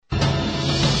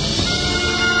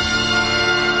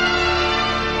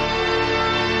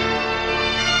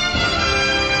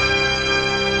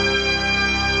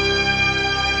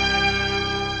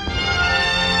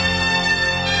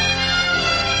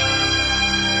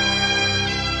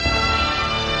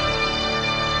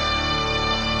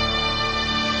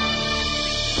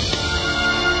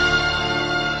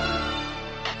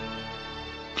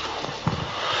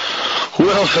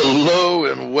Well, hello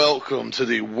and welcome to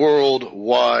the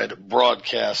worldwide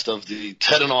broadcast of the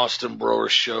Ted and Austin Broer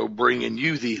Show, bringing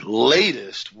you the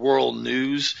latest world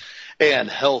news and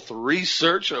health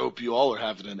research. I hope you all are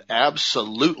having an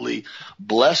absolutely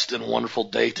blessed and wonderful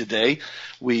day today.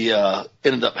 We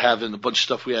ended up having a bunch of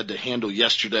stuff we had to handle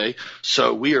yesterday,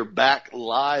 so we are back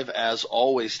live as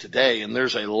always today, and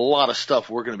there's a lot of stuff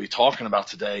we're going to be talking about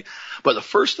today. But the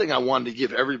first thing I wanted to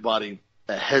give everybody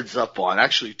a heads up on,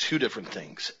 actually two different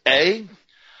things.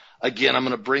 Again, I'm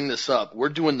going to bring this up. We're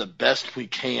doing the best we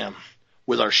can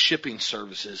with our shipping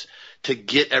services to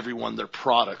get everyone their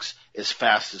products as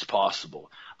fast as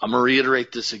possible. I'm going to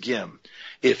reiterate this again.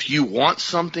 If you want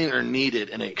something or need it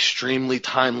in an extreme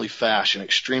timely fashion,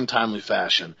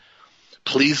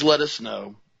 please let us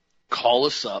know, call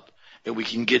us up, and we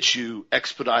can get you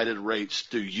expedited rates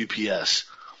through UPS.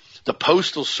 The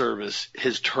Postal Service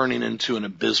is turning into an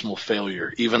abysmal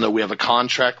failure. Even though we have a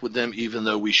contract with them, even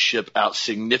though we ship out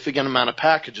significant amount of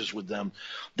packages with them,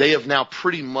 they have now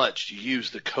pretty much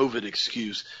used the COVID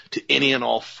excuse to any and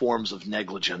all forms of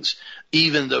negligence.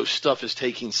 Even though stuff is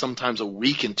taking sometimes a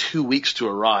week and 2 weeks to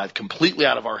arrive completely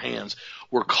out of our hands,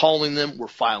 we're calling them, we're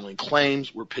filing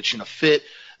claims, we're pitching a fit.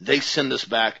 They send us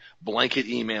back blanket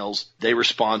emails. They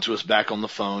respond to us back on the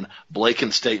phone,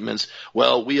 blanket statements.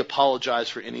 Well, we apologize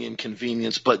for any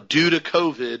inconvenience, but due to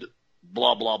COVID,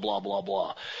 blah, blah, blah, blah,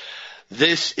 blah.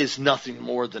 This is nothing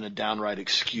more than a downright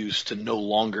excuse to no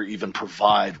longer even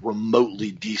provide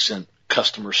remotely decent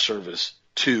customer service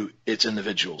to its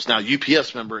individuals. Now,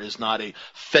 UPS, member, is not a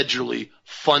federally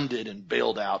funded and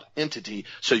bailed out entity,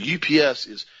 so UPS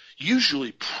is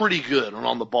usually pretty good and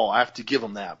on the ball. I have to give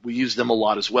them that. We use them a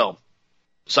lot as well.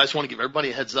 So I just want to give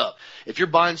everybody a heads up. If you're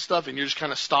buying stuff and you're just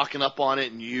kind of stocking up on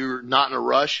it and you're not in a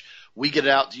rush, we get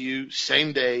it out to you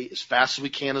same day, as fast as we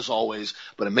can as always,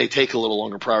 but it may take a little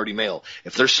longer priority mail.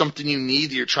 If there's something you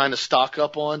need that you're trying to stock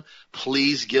up on,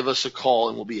 please give us a call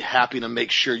and we'll be happy to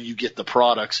make sure you get the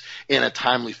products in a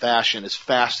timely fashion as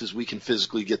fast as we can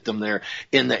physically get them there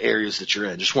in the areas that you're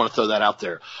in. Just want to throw that out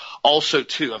there. Also,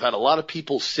 too, I've had a lot of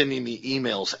people sending me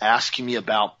emails asking me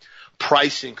about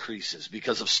price increases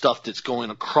because of stuff that's going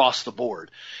across the board.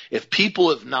 If people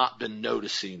have not been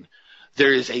noticing,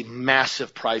 there is a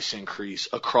massive price increase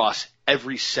across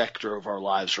every sector of our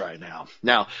lives right now.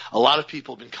 Now, a lot of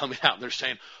people have been coming out and they're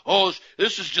saying, oh,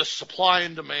 this is just supply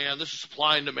and demand. This is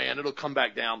supply and demand. It'll come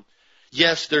back down.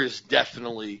 Yes, there is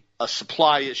definitely a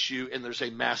supply issue and there's a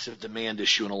massive demand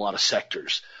issue in a lot of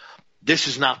sectors. This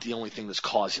is not the only thing that's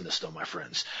causing this, though, my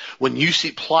friends. When you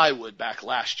see plywood back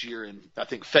last year in, I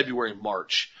think, February and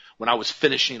March, when I was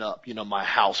finishing up, my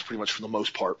house pretty much for the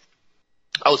most part,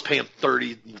 I was paying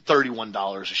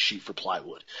 $31 a sheet for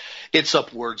plywood. It's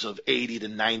upwards of $80 to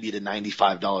 $90 to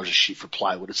 $95 a sheet for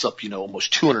plywood. It's up,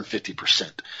 almost 250%.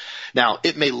 Now,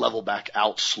 it may level back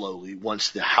out slowly once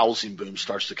the housing boom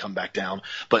starts to come back down,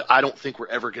 but I don't think we're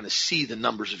ever going to see the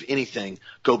numbers of anything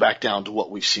go back down to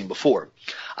what we've seen before.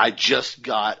 I just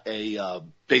got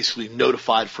basically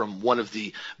notified from one of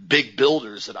the big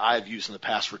builders that I've used in the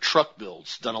past for truck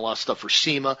builds, done a lot of stuff for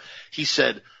SEMA. He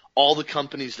said, all the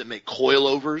companies that make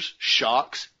coilovers,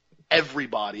 shocks,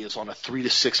 everybody is on a 3 to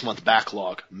 6 month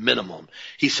backlog minimum.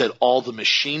 He said all the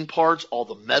machine parts, all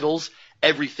the metals,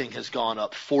 everything has gone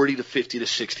up 40 to 50 to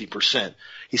 60%.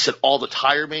 He said all the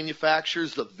tire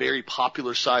manufacturers, the very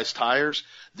popular size tires,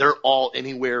 they're all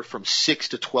anywhere from 6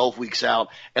 to 12 weeks out,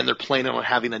 and they're planning on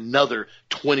having another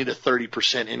 20 to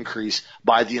 30% increase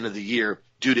by the end of the year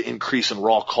due to increase in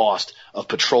raw cost of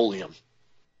petroleum.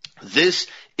 This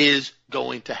is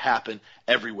going to happen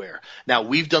everywhere. Now,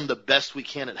 we've done the best we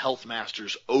can at Health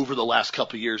Masters over the last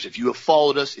couple of years. If you have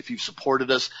followed us, if you've supported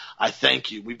us, I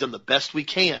thank you. We've done the best we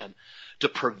can to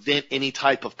prevent any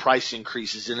type of price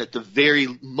increases. And at the very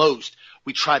most,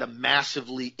 we try to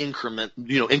massively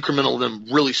incremental them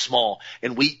really small.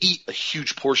 And we eat a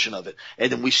huge portion of it.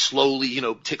 And then we slowly,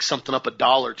 tick something up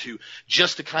 $1 or $2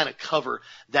 just to kind of cover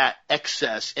that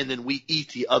excess. And then we eat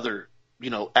the other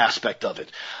aspect of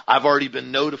it. I've already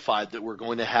been notified that we're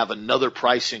going to have another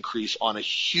price increase on a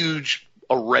huge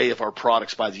array of our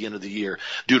products by the end of the year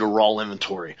due to raw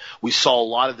inventory. We saw a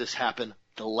lot of this happen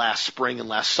the last spring and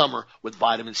last summer with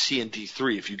vitamin C and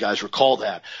D3, if you guys recall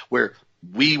that, where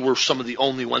we were some of the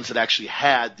only ones that actually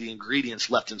had the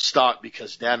ingredients left in stock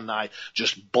because Dad and I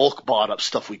just bulk bought up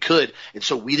stuff we could, and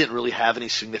so we didn't really have any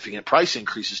significant price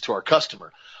increases to our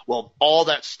customer. Well, all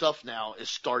that stuff now is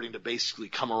starting to basically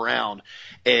come around,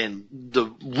 and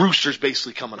the rooster's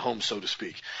basically coming home, so to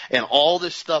speak. And all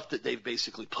this stuff that they've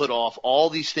basically put off, all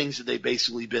these things that they've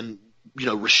basically been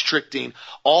restricting,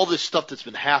 all this stuff that's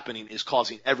been happening is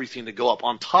causing everything to go up.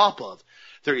 On top of,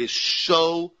 there is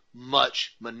so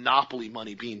much monopoly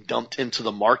money being dumped into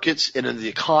the markets and into the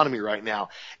economy right now.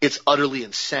 It's utterly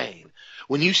insane.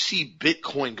 When you see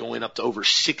Bitcoin going up to over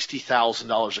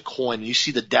 $60,000 a coin, and you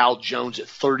see the Dow Jones at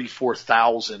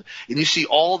 34,000, and you see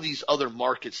all these other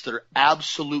markets that are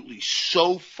absolutely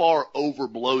so far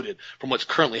overbloated from what's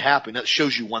currently happening, that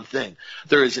shows you one thing.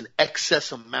 There is an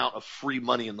excess amount of free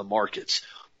money in the markets.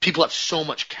 People have so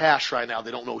much cash right now,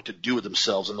 they don't know what to do with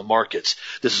themselves in the markets.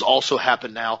 This has also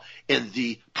happened now in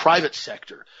the private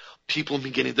sector. People have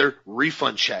been getting their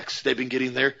refund checks. They've been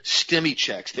getting their STEMI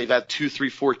checks. They've had 2, 3,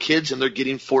 4 kids, and they're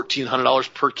getting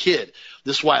 $1,400 per kid.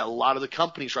 This is why a lot of the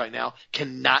companies right now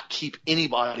cannot keep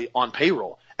anybody on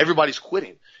payroll. Everybody's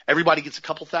quitting. Everybody gets a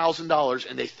couple $1,000s,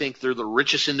 and they think they're the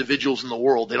richest individuals in the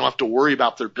world. They don't have to worry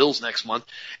about their bills next month,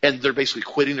 and they're basically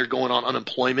quitting. They're going on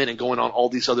unemployment and going on all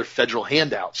these other federal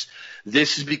handouts.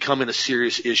 This is becoming a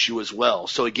serious issue as well.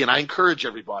 So, again, I encourage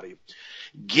everybody,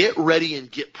 get ready and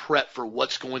get prepped for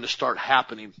what's going to start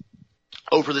happening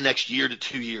over the next year to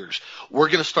 2 years. We're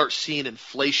going to start seeing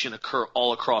inflation occur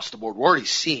all across the board. We're already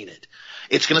seeing it.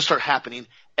 It's going to start happening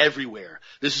everywhere.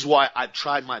 This is why I've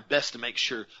tried my best to make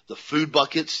sure the food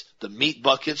buckets, the meat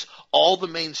buckets, all the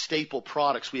main staple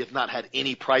products we have not had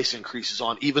any price increases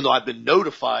on, even though I've been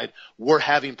notified we're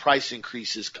having price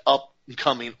increases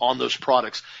coming on those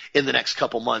products in the next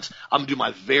couple months. I'm going to do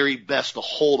my very best to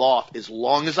hold off as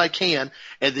long as I can,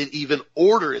 and then even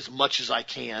order as much as I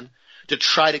can to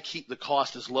try to keep the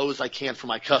cost as low as I can for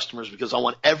my customers, because I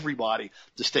want everybody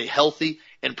to stay healthy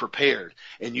and prepared.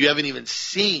 And you haven't even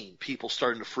seen people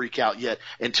starting to freak out yet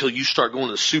until you start going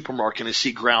to the supermarket and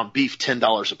see ground beef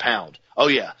 $10 a pound. Oh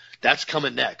yeah, that's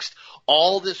coming next.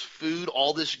 All this food,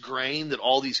 all this grain that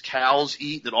all these cows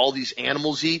eat, that all these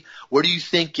animals eat, where do you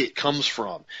think it comes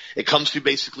from? It comes through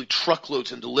basically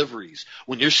truckloads and deliveries.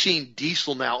 When you're seeing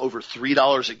diesel now over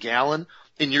 $3 a gallon,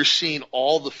 and you're seeing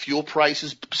all the fuel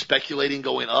prices speculating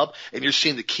going up, and you're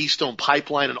seeing the Keystone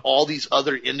Pipeline and all these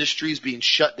other industries being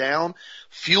shut down,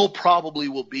 fuel probably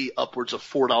will be upwards of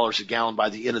 $4 a gallon by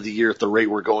the end of the year at the rate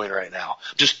we're going right now.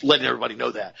 Just letting everybody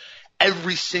know that.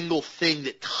 Every single thing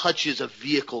that touches a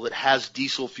vehicle that has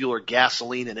diesel fuel or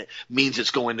gasoline in it means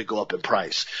it's going to go up in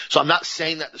price. So I'm not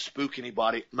saying that to spook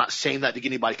anybody. I'm not saying that to get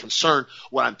anybody concerned.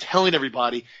 What I'm telling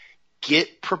everybody,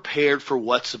 get prepared for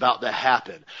what's about to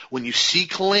happen. When you see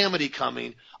calamity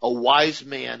coming, a wise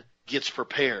man gets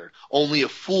prepared. Only a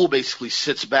fool basically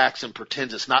sits back and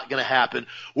pretends it's not going to happen.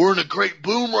 We're in a great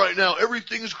boom right now.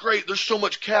 Everything's great. There's so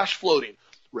much cash floating.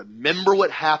 Remember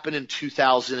what happened in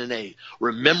 2008.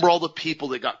 Remember all the people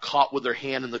that got caught with their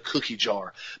hand in the cookie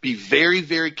jar. Be very,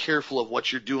 very careful of what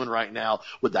you're doing right now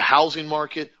with the housing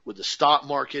market, with the stock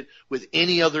market, with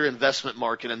any other investment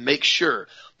market, and make sure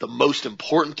the most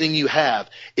important thing you have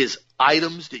is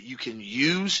items that you can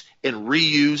use and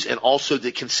reuse and also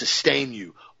that can sustain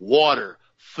you. Water,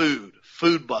 food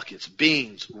buckets,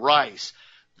 beans, rice,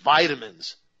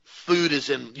 vitamins. Food is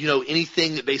in,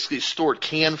 anything that basically is stored,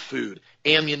 canned food,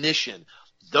 ammunition.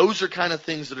 Those are kind of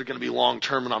things that are going to be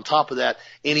long-term. And on top of that,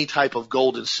 any type of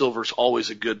gold and silver is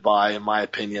always a good buy, in my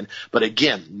opinion. But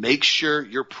again, make sure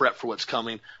you're prepped for what's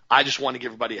coming. I just want to give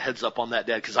everybody a heads up on that,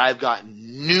 Dad, because I've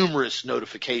gotten numerous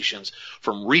notifications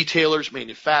from retailers,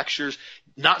 manufacturers,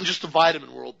 not in just the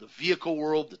vitamin world, the vehicle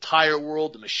world, the tire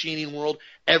world, the machining world.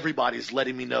 Everybody's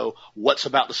letting me know what's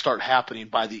about to start happening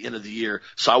by the end of the year.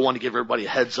 So I want to give everybody a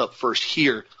heads up first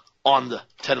here on the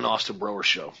Ted and Austin Brower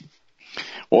Show.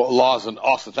 Well, Laws and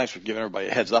Austin, thanks for giving everybody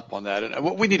a heads up on that. And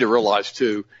what we need to realize,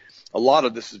 too, a lot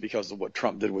of this is because of what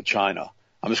Trump did with China.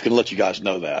 I'm just going to let you guys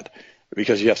know that.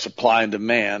 Because you have supply and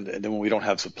demand, and then when we don't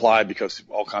have supply because of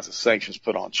all kinds of sanctions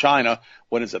put on China,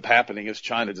 what ends up happening is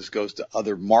China just goes to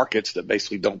other markets that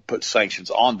basically don't put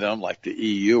sanctions on them, like the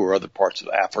EU or other parts of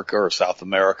Africa or South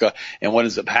America. And what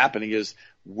ends up happening is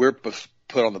we're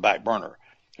put on the back burner.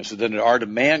 And so then our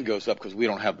demand goes up because we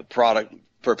don't have the product.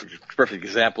 Perfect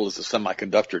example is the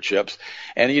semiconductor chips.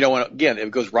 And, and again,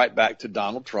 it goes right back to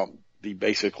Donald Trump, the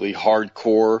basically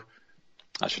hardcore,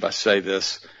 how should I say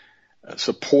this,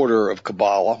 supporter of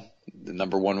Kabbalah. The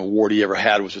number one award he ever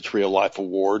had was a Tree of Life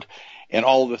award, and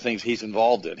all of the things he's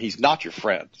involved in. He's not your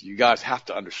friend. You guys have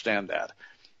to understand that.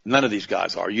 None of these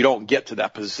guys are. You don't get to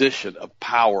that position of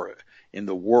power in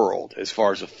the world as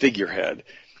far as a figurehead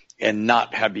and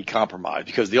not be compromised,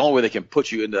 because the only way they can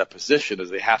put you into that position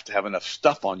is they have to have enough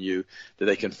stuff on you that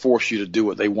they can force you to do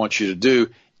what they want you to do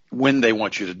when they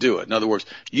want you to do it. In other words,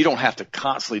 you don't have to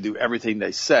constantly do everything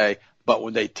they say, but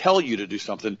when they tell you to do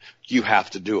something, you have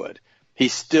to do it.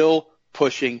 He's still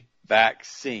pushing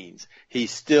vaccines. He's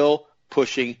still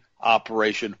pushing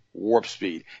Operation Warp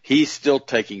Speed. He's still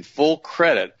taking full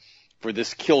credit for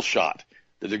this kill shot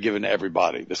that they're giving to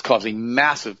everybody that's causing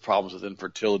massive problems with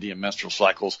infertility and menstrual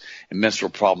cycles and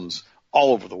menstrual problems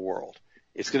all over the world.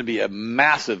 It's going to be a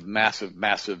massive, massive,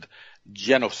 massive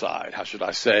genocide, how should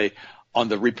I say, on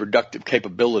the reproductive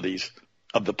capabilities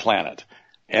of the planet.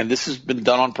 And this has been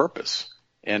done on purpose.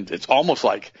 And it's almost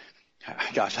like,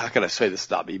 gosh, how can I say this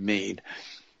not be mean?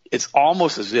 It's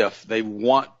almost as if they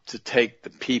want to take the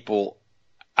people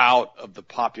out of the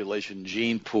population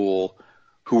gene pool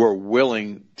who are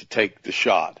willing to take the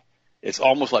shot. It's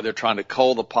almost like they're trying to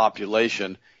cull the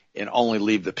population and only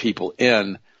leave the people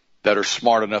in that are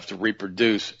smart enough to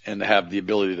reproduce and have the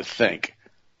ability to think.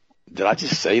 Did I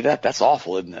just say that? That's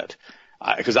awful, isn't it?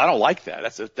 Because I don't like that.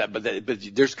 But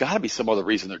there's got to be some other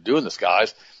reason they're doing this,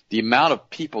 guys. The amount of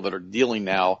people that are dealing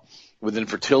now with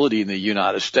infertility in the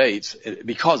United States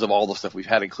because of all the stuff we've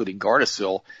had, including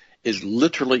Gardasil, is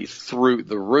literally through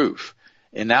the roof.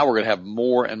 And now we're going to have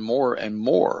more and more and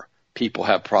more people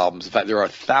have problems. In fact, there are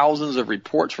thousands of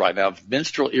reports right now of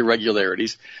menstrual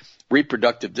irregularities,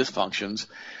 reproductive dysfunctions,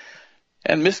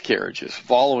 and miscarriages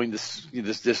following this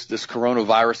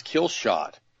coronavirus kill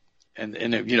shot. And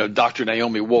Dr.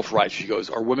 Naomi Wolf writes, she goes,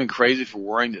 are women crazy for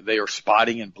worrying that they are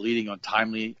spotting and bleeding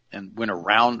untimely and when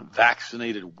around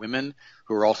vaccinated women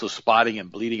who are also spotting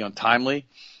and bleeding untimely?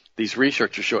 These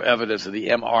researchers show evidence that the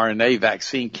mRNA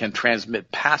vaccine can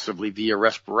transmit passively via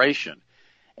respiration.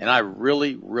 And I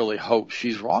really, really hope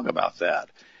she's wrong about that.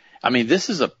 I mean, this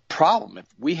is a problem. If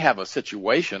we have a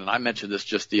situation, and I mentioned this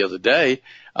just the other day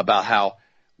about how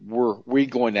we're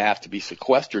going to have to be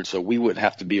sequestered so we wouldn't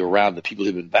have to be around the people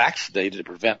who've been vaccinated to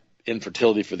prevent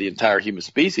infertility for the entire human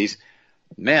species.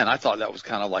 Man, I thought that was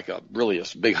kind of like a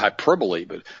big hyperbole,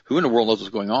 but who in the world knows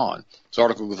what's going on? This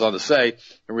article goes on to say,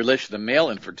 in relation to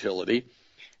male infertility,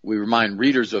 we remind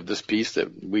readers of this piece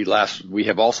that we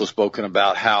have also spoken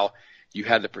about how you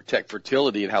had to protect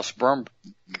fertility and how sperm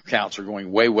counts are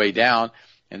going way, way down,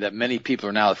 and that many people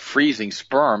are now freezing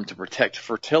sperm to protect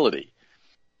fertility.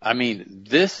 I mean,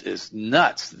 this is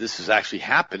nuts. This is actually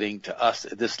happening to us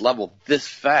at this level this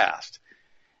fast.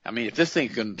 I mean, if this thing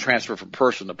can transfer from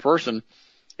person to person,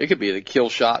 it could be the kill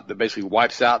shot that basically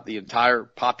wipes out the entire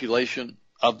population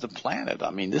of the planet. I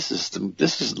mean, this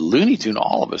is Looney Tune,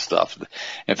 all of this stuff.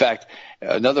 In fact,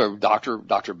 another Dr.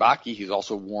 Baki, he's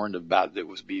also warned about it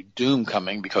was be doom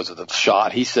coming because of the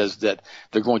shot. He says that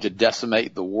they're going to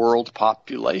decimate the world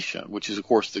population, which is, of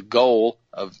course, the goal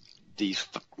of these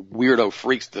weirdo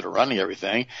freaks that are running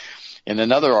everything. And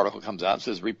another article comes out and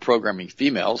says reprogramming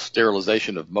females,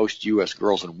 sterilization of most U.S.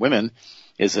 girls and women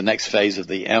is the next phase of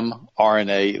the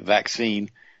mRNA vaccine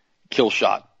kill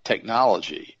shot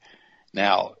technology.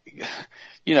 Now,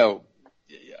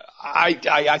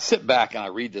 I sit back and I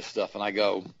read this stuff and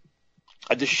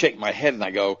I just shake my head and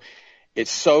I go,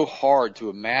 it's so hard to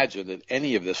imagine that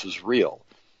any of this is real.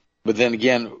 But then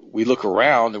again, we look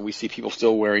around and we see people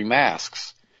still wearing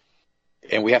masks.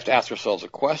 And we have to ask ourselves a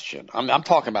question. I'm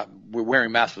talking about we're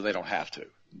wearing masks, but they don't have to.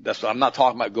 I'm not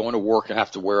talking about going to work and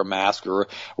have to wear a mask or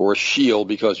a shield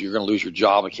because you're going to lose your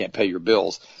job and can't pay your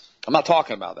bills. I'm not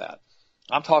talking about that.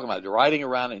 I'm talking about riding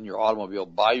around in your automobile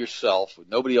by yourself with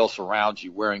nobody else around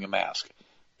you wearing a mask.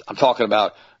 I'm talking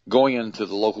about going into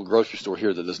the local grocery store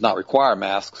here that does not require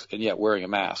masks and yet wearing a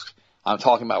mask. I'm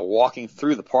talking about walking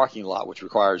through the parking lot, which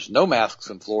requires no masks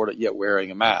in Florida, yet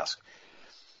wearing a mask.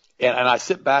 And I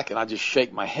sit back and I just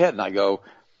shake my head and I go,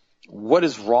 what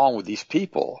is wrong with these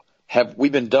people? Have we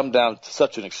been dumbed down to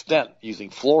such an extent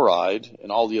using fluoride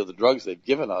and all the other drugs they've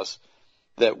given us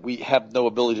that we have no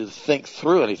ability to think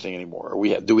through anything anymore?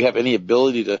 Do we have any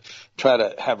ability to try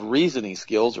to have reasoning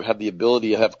skills or have the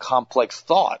ability to have complex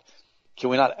thought?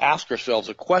 Can we not ask ourselves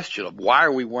a question of why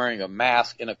are we wearing a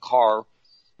mask in a car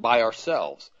by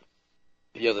ourselves?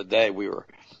 The other day we were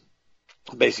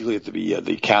basically at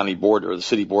the county board or the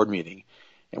city board meeting,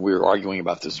 and we were arguing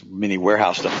about this mini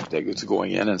warehouse stuff that's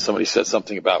going in, and somebody said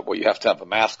something about, well, you have to have a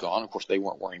mask on. Of course, they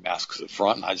weren't wearing masks at the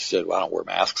front, and I just said, well, I don't wear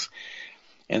masks.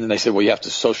 And then they said, well, you have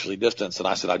to socially distance, and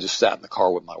I said, I just sat in the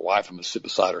car with my wife. I'm going to sit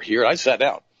beside her here, and I sat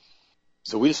down.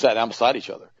 So we just sat down beside each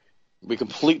other. We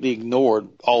completely ignored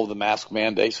all of the mask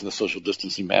mandates and the social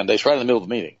distancing mandates right in the middle of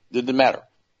the meeting. It didn't matter.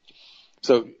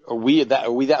 So are we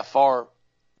that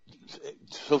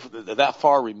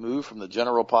far removed from the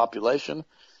general population?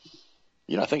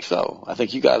 I think so. I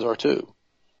think you guys are too.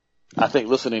 I think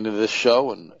listening to this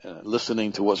show and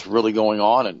listening to what's really going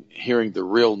on and hearing the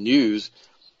real news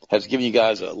has given you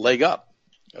guys a leg up,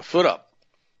 a foot up,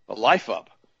 a life up,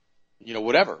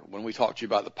 whatever. When we talk to you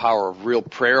about the power of real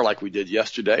prayer like we did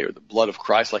yesterday, or the blood of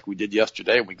Christ like we did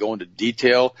yesterday, and we go into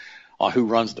detail on who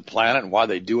runs the planet and why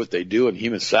they do what they do, and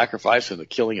human sacrifice and the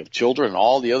killing of children and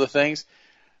all the other things,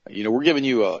 We're giving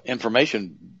you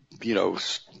information,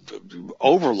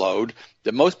 overload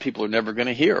that most people are never going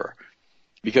to hear,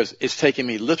 because it's taken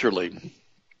me literally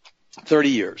 30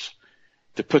 years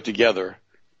to put together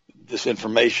this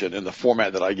information in the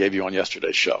format that I gave you on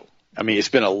yesterday's show. I mean, it's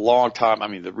been a long time. I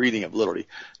mean, the reading of literally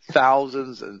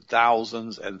thousands and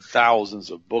thousands and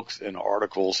thousands of books and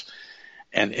articles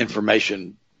and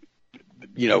information,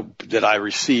 that I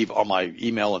receive on my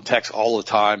email and text all the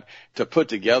time to put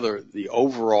together the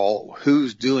overall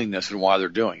who's doing this and why they're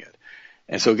doing it.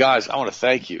 And so, guys, I want to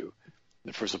thank you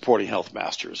for supporting Health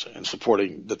Masters and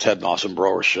supporting the Ted Nosson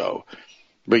Brower Show,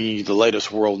 bringing you the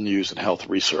latest world news and health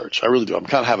research. I really do. I'm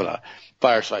kind of having a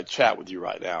fireside chat with you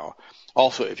right now.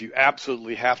 Also, if you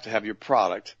absolutely have to have your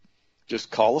product,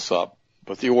 just call us up,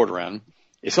 put the order in.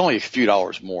 It's only a few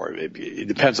dollars more. It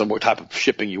depends on what type of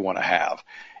shipping you want to have.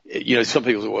 Some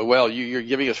people say, well, you're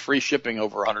giving us free shipping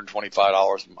over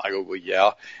 $125. I go, well,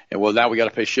 yeah. And well, now we got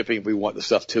to pay shipping if we want the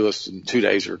stuff to us in 2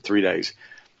 days or 3 days.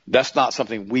 That's not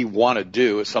something we want to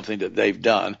do. It's something that they've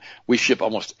done. We ship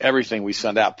almost everything we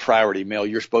send out priority mail.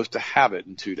 You're supposed to have it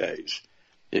in 2 days.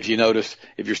 If you notice,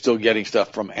 if you're still getting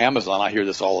stuff from Amazon, I hear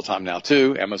this all the time now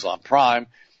too, Amazon Prime,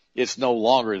 it's no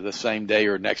longer the same day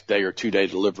or next day or 2 day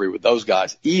delivery with those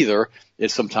guys either.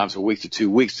 It's sometimes a week to 2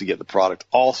 weeks to get the product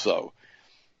also.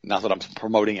 Not that I'm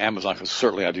promoting Amazon, because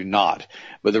certainly I do not.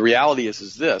 But the reality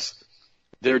is this.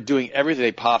 They're doing everything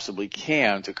they possibly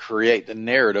can to create the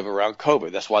narrative around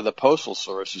COVID. That's why the Postal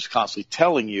Service is constantly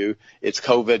telling you it's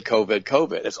COVID, COVID,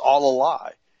 COVID. It's all a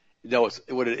lie. It's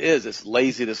what it is. It's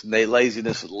laziness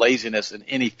and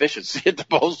inefficiency at the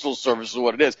Postal Service is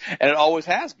what it is. And it always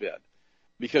has been,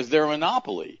 because they're a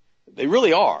monopoly. They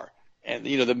really are. And,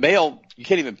 the mail, you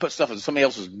can't even put stuff in somebody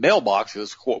else's mailbox because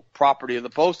it's, quote, property of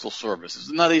the Postal Service. It's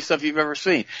none of these stuff you've ever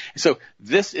seen. And so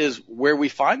this is where we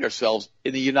find ourselves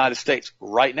in the United States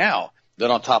right now. Then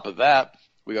on top of that,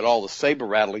 we got all the saber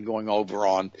rattling going over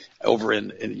in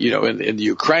the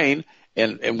Ukraine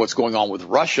and what's going on with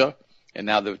Russia. And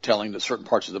now they're telling that certain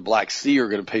parts of the Black Sea are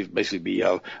going to basically be,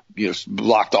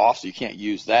 blocked off, so you can't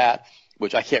use that,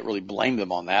 which I can't really blame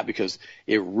them on that, because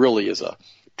it really is a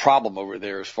problem over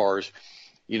there as far as,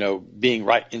 being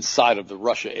right inside of the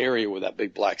Russia area with that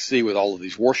big Black Sea with all of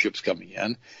these warships coming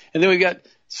in. And then we got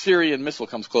Syrian missile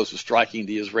comes close to striking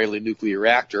the Israeli nuclear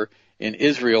reactor, and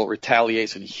Israel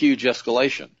retaliates in huge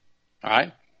escalation. All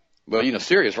right. Well,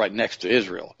 Syria is right next to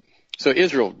Israel. So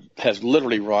Israel has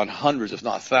literally run hundreds, if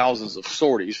not thousands, of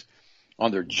sorties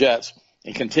on their jets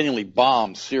and continually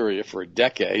bombed Syria for a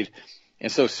decade.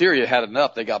 And so Syria had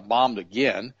enough. They got bombed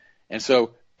again. And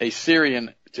so a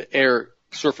Syrian to air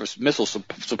surface missile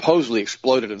supposedly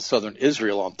exploded in southern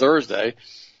Israel on Thursday,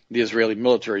 the Israeli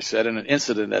military said, in an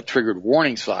incident that triggered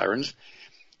warning sirens.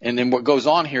 And then what goes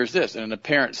on here is this. In an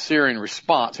apparent Syrian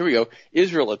response, here we go,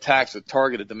 Israel attacks a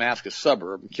targeted Damascus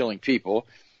suburb, killing people.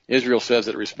 Israel says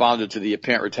it responded to the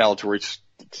apparent retaliatory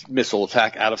missile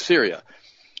attack out of Syria.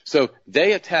 So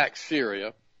they attack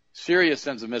Syria. Syria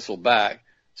sends a missile back.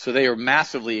 So they are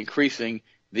massively increasing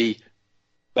the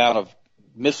amount of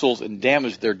missiles and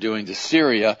damage they're doing to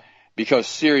Syria because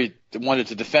Syria wanted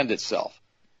to defend itself.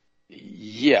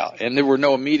 Yeah, and there were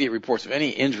no immediate reports of any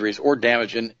injuries or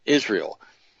damage in Israel.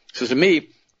 So to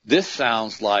me, this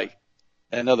sounds like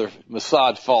another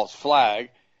Mossad false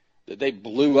flag, that they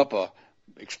blew up a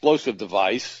explosive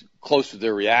device close to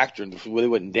their reactor and they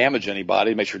wouldn't damage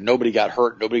anybody, make sure nobody got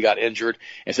hurt, nobody got injured,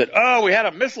 and said, oh, we had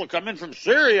a missile come in from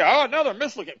Syria. Oh, another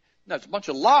missile came. No, it's a bunch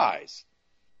of lies.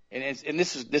 And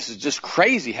this is just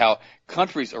crazy how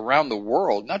countries around the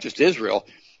world, not just Israel,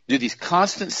 do these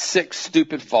constant, sick,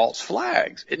 stupid false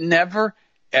flags. It never,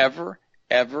 ever,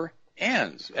 ever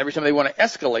ends. Every time they want to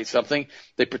escalate something,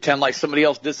 they pretend like somebody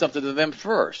else did something to them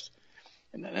first.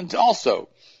 And also,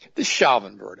 the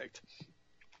Chauvin verdict.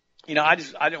 I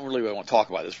don't really want to talk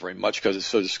about this very much because it's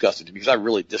so disgusting to me, because I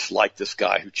really dislike this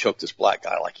guy who choked this black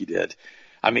guy like he did.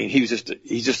 I mean, he just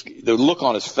the look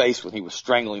on his face when he was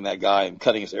strangling that guy and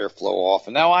cutting his airflow off.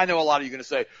 And now I know a lot of you are going to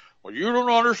say, well, you don't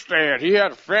understand. He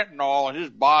had fentanyl in his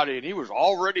body and he was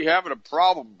already having a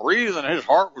problem breathing. His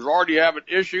heart was already having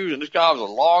issues, and this guy was a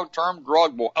long-term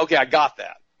drug boy. Okay, I got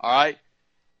that. All right?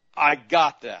 I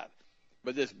got that.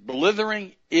 But this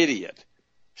blithering idiot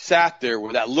sat there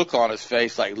with that look on his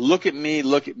face like, look at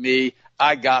me,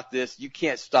 I got this, you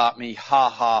can't stop me, ha,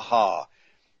 ha, ha.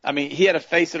 I mean, he had a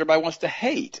face that everybody wants to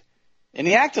hate, and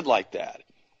he acted like that.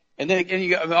 And then we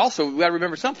got to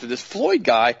remember something. This Floyd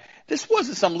guy, this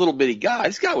wasn't some little bitty guy.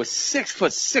 This guy was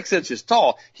 6'6"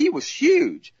 tall. He was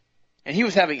huge, and he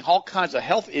was having all kinds of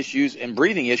health issues and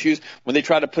breathing issues when they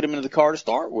tried to put him into the car to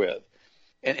start with.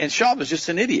 And Schaub is just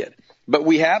an idiot. But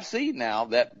we have seen now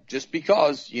that just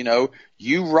because,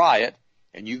 you riot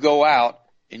and you go out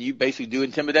and you basically do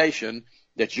intimidation,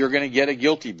 that you're going to get a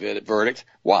guilty verdict.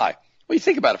 Why? Well, you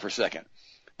think about it for a second.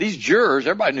 These jurors,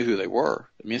 everybody knew who they were.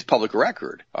 I mean, it's public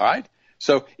record, all right?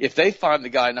 So if they find the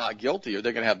guy not guilty, are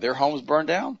they going to have their homes burned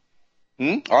down?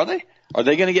 Are they? Are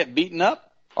they going to get beaten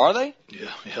up? Are they?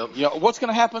 Yeah. Yep. What's going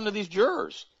to happen to these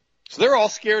jurors? So they're all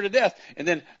scared to death. And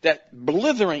then that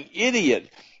blithering idiot,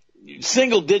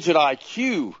 single-digit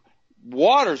IQ,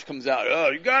 Waters comes out. Oh,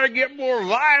 you got to get more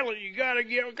violent. You got to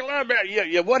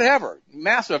get whatever.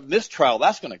 Massive mistrial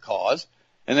that's going to cause,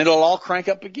 and then it'll all crank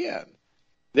up again.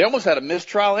 They almost had a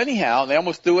mistrial anyhow, and they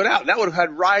almost threw it out. That would have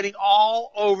had rioting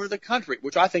all over the country,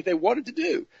 which I think they wanted to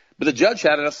do. But the judge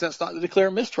had enough sense not to declare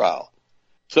a mistrial.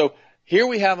 So here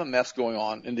we have a mess going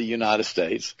on in the United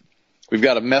States. We've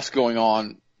got a mess going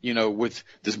on, with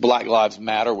this Black Lives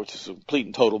Matter, which is a complete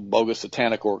and total bogus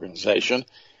satanic organization.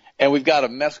 And we've got a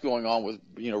mess going on with,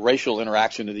 racial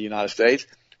interaction in the United States.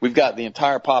 We've got the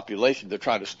entire population they're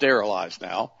trying to sterilize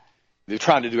now. They're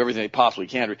trying to do everything they possibly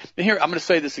can. And here, I'm going to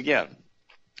say this again.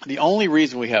 The only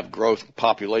reason we have growth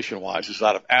population-wise is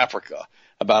out of Africa.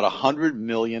 About 100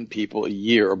 million people a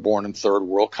year are born in third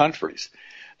world countries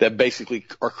that basically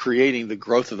are creating the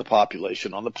growth of the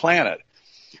population on the planet.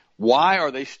 Why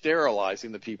are they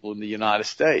sterilizing the people in the United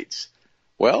States?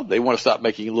 Well, they want to stop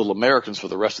making little Americans for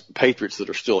the rest of the patriots that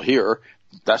are still here.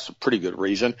 That's a pretty good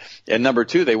reason. And number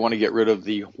two, they want to get rid of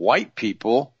the white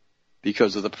people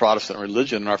because of the Protestant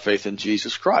religion and our faith in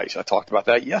Jesus Christ. I talked about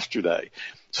that yesterday.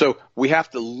 So we have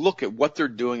to look at what they're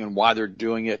doing and why they're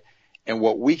doing it and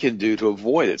what we can do to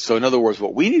avoid it. So in other words,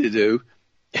 what we need to do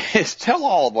is tell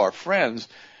all of our friends,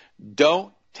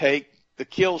 don't take the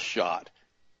kill shot.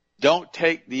 Don't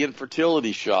take the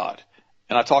infertility shot.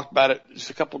 And I talked about it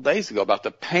just a couple of days ago about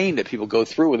the pain that people go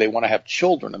through when they want to have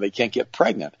children and they can't get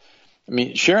pregnant. I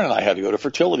mean, Sharon and I had to go to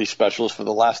fertility specialists for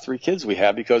the last 3 kids we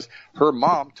had because her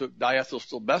mom took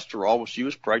diethylstilbestrol when she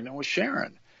was pregnant with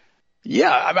Sharon.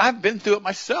 Yeah, I've been through it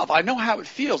myself. I know how it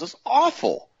feels. It's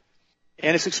awful.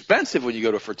 And it's expensive when you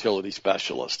go to a fertility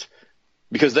specialist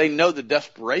because they know the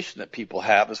desperation that people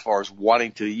have as far as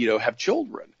wanting to, have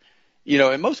children,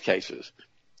 in most cases.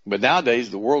 But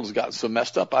nowadays, the world has gotten so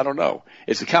messed up, I don't know.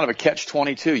 It's a kind of a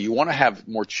catch-22. You want to have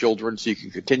more children so you can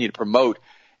continue to promote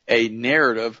a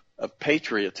narrative of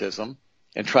patriotism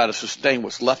and try to sustain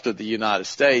what's left of the United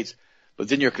States, but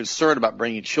then you're concerned about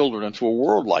bringing children into a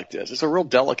world like this. It's a real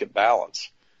delicate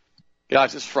balance.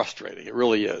 Guys, it's frustrating. It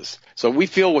really is. So we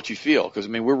feel what you feel because,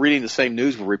 we're reading the same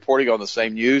news, we're reporting on the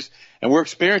same news, and we're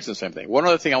experiencing the same thing. One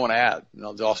other thing I want to add, and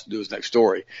I'll also do his next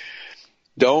story.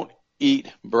 Don't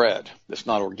eat bread that's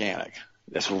not organic.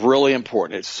 That's really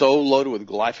important. It's so loaded with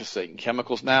glyphosate and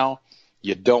chemicals now,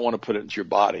 you don't want to put it into your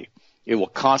body. It will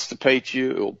constipate you.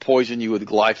 It will poison you with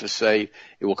glyphosate.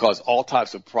 It will cause all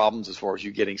types of problems as far as you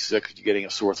getting sick, you getting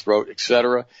a sore throat,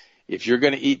 etc. If you're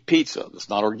going to eat pizza that's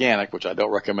not organic, which I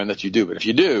don't recommend that you do, but if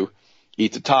you do,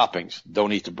 eat the toppings.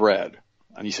 Don't eat the bread.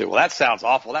 And you say, well, that sounds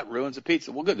awful. That ruins the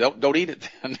pizza. Well, good. Don't eat it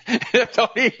then.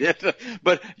 Don't eat it.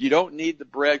 But you don't need the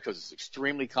bread because it's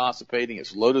extremely constipating.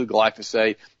 It's loaded with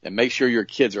glyphosate. And make sure your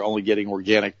kids are only getting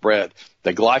organic bread.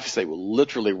 The glyphosate will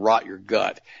literally rot your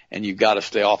gut, and you've got to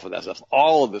stay off of that stuff.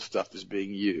 All of this stuff is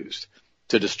being used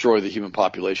to destroy the human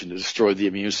population, to destroy the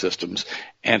immune systems,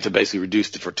 and to basically reduce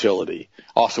the fertility.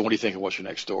 Austin, what do you think of what's your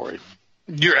next story?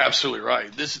 You're absolutely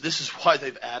right. This is why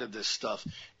they've added this stuff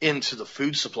into the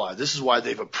food supply. This is why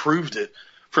they've approved it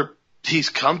for these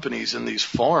companies and these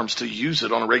farms to use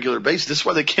it on a regular basis. This is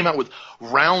why they came out with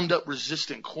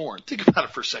Roundup-resistant corn. Think about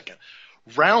it for a second.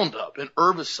 Roundup, an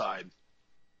herbicide,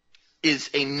 is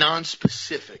a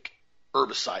non-specific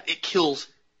herbicide. It kills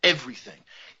everything.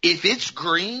 If it's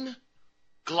green,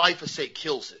 glyphosate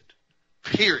kills it,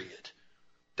 period.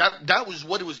 That was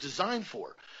what it was designed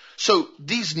for. So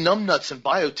these numbnuts in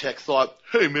biotech thought,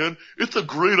 hey, man, it's a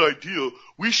great idea.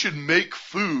 We should make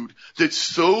food that's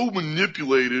so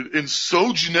manipulated and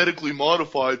so genetically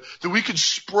modified that we can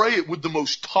spray it with the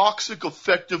most toxic,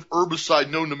 effective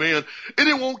herbicide known to man, and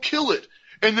it won't kill it.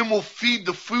 And then we'll feed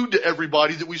the food to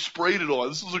everybody that we sprayed it on.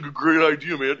 This is like a great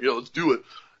idea, man. Yeah, let's do it.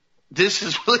 This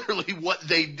is literally what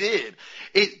they did.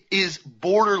 It is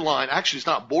borderline. Actually, it's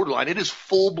not borderline. It is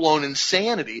full-blown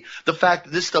insanity, the fact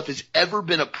that this stuff has ever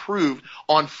been approved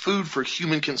on food for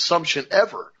human consumption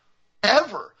ever.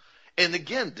 Ever. And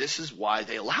again, this is why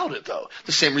they allowed it, though.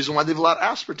 The same reason why they've allowed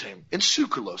aspartame and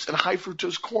sucralose and high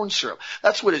fructose corn syrup.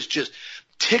 That's what has just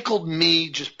tickled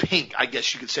me just pink, I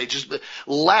guess you could say. Just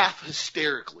laugh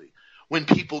hysterically when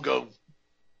people go,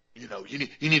 you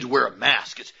need to wear a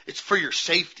mask. It's for your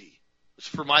safety. It's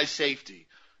for my safety.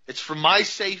 It's for my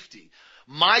safety.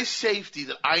 My safety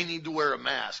that I need to wear a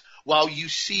mask, while you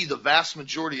see the vast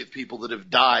majority of people that have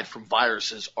died from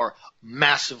viruses are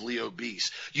massively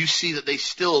obese. You see that they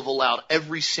still have allowed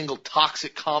every single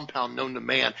toxic compound known to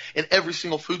man in every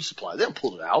single food supply. They haven't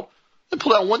pulled it out. They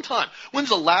pulled it out one time. When's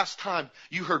the last time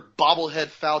you heard bobblehead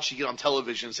Fauci get on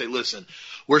television and say, listen,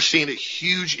 we're seeing a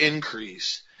huge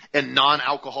increase and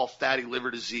non-alcohol fatty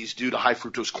liver disease due to high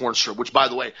fructose corn syrup, which, by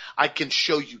the way, I can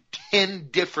show you 10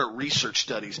 different research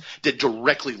studies that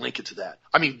directly link it to that.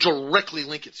 I mean, directly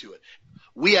link it to it.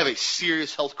 We have a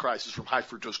serious health crisis from high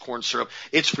fructose corn syrup.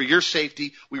 It's for your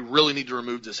safety. We really need to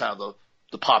remove this out of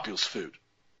the populace food.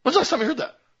 When's the last time you heard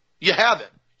that? You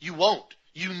haven't. You won't.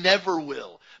 You never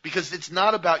will. Because it's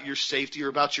not about your safety or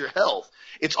about your health.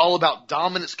 It's all about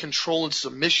dominance, control, and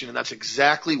submission, and that's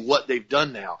exactly what they've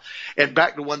done now. And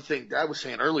back to one thing Dad was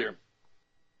saying earlier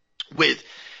with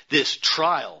this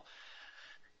trial.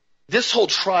 This whole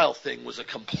trial thing was a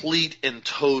complete and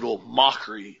total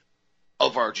mockery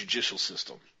of our judicial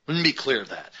system. Let me be clear of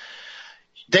that.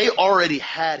 They already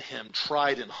had him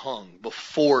tried and hung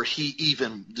before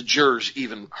the jurors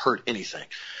even heard anything.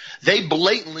 They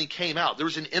blatantly came out. There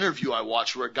was an interview I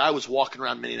watched where a guy was walking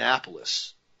around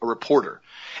Minneapolis, a reporter,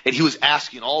 and he was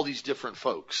asking all these different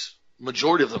folks,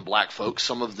 majority of them black folks,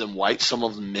 some of them white, some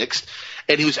of them mixed,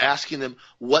 and he was asking them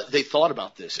what they thought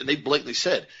about this. And they blatantly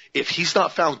said, if he's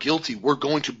not found guilty, we're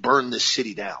going to burn this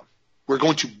city down. We're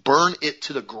going to burn it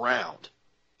to the ground.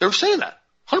 They were saying that,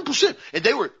 100%. And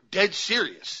they were dead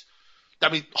serious. I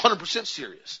mean, 100%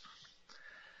 serious.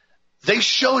 They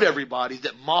showed everybody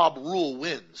that mob rule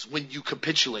wins when you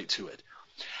capitulate to it.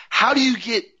 How do you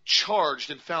get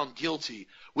charged and found guilty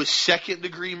with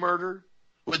second-degree murder,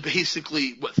 with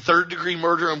basically, third-degree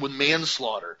murder, and with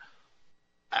manslaughter?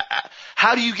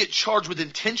 How do you get charged with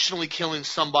intentionally killing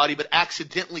somebody but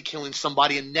accidentally killing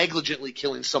somebody and negligently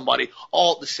killing somebody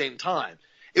all at the same time?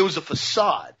 It was a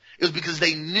facade. It was because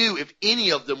they knew if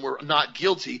any of them were not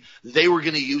guilty, they were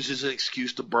going to use as an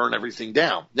excuse to burn everything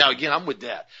down. Now, again, I'm with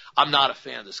Dad. I'm not a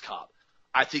fan of this cop.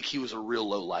 I think he was a real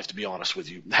low life, to be honest with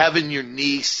you. Having your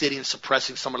knee sitting and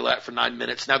suppressing somebody like that for 9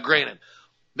 minutes. Now, granted,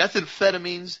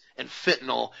 methamphetamines and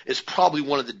fentanyl is probably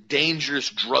one of the dangerous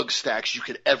drug stacks you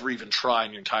could ever even try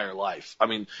in your entire life. I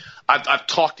mean, I've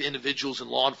talked to individuals in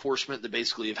law enforcement that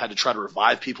basically have had to try to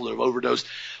revive people that have overdosed.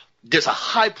 There's a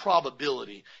high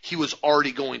probability he was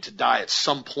already going to die at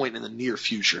some point in the near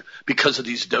future because of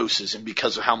these doses and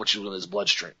because of how much is in his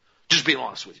bloodstream. Just being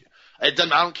honest with you. I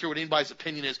don't care what anybody's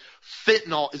opinion is.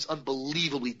 Fentanyl is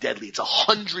unbelievably deadly. It's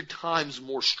 100 times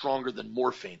more stronger than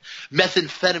morphine.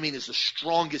 Methamphetamine is the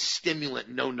strongest stimulant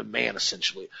known to man,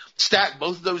 essentially. Stack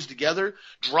both of those together,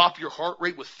 drop your heart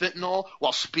rate with fentanyl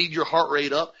while speed your heart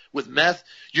rate up with meth,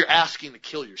 you're asking to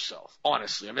kill yourself,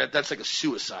 honestly. I mean, that's like a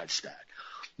suicide stack.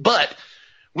 But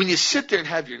when you sit there and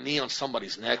have your knee on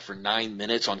somebody's neck for 9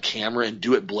 minutes on camera and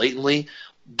do it blatantly,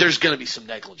 there's going to be some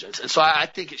negligence. And so I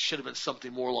think it should have been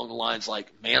something more along the lines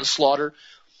like manslaughter,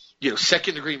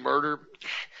 second-degree murder.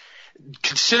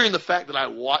 Considering the fact that I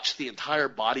watched the entire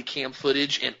body cam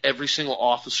footage and every single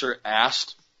officer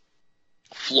asked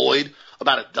Floyd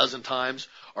about a dozen times,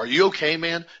 are you okay,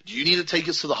 man? Do you need to take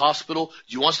us to the hospital?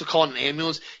 Do you want us to call an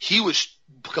ambulance? He was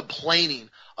complaining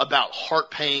about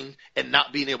heart pain and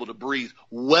not being able to breathe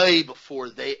way before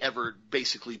they ever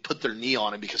basically put their knee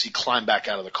on him because he climbed back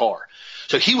out of the car.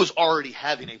 So he was already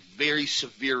having a very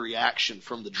severe reaction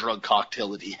from the drug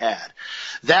cocktail that he had.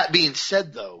 That being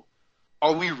said, though,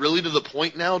 are we really to the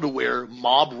point now to where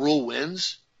mob rule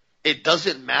wins? It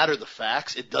doesn't matter the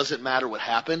facts. It doesn't matter what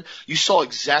happened. You saw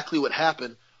exactly what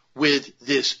happened with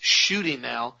this shooting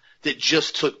now that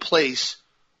just took place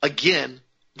again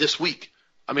this week.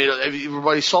 I mean,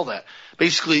 everybody saw that.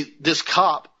 Basically, this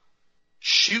cop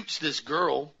shoots this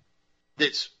girl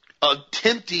that's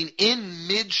attempting in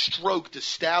mid-stroke to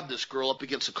stab this girl up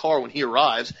against a car when he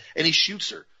arrives, and he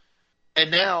shoots her.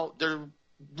 And now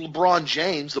LeBron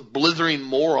James, the blithering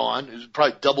moron, who's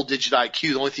probably double-digit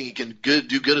IQ, the only thing he can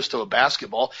do good is throw a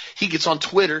basketball, he gets on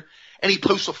Twitter, and he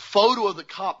posts a photo of the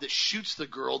cop that shoots the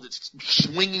girl that's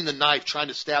swinging the knife trying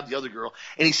to stab the other girl,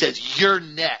 and he says, "You're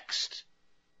next."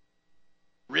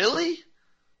 Really?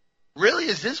 Really?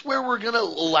 Is this where we're going to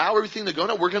allow everything to go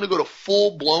now? We're going to go to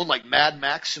full-blown like Mad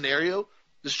Max scenario?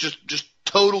 This just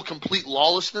total, complete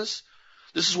lawlessness?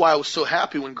 This is why I was so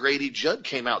happy when Grady Judd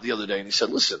came out the other day and he said,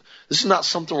 listen, this is not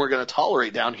something we're going to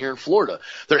tolerate down here in Florida.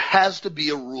 There has to be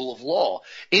a rule of law.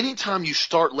 Anytime you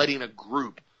start letting a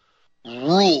group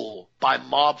rule by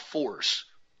mob force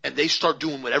and they start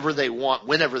doing whatever they want,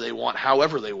 whenever they want,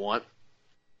 however they want,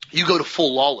 you go to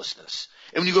full lawlessness.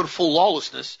 And when you go to full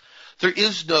lawlessness, there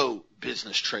is no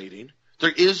business trading.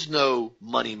 There is no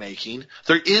money making.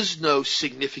 There is no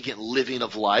significant living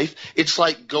of life. It's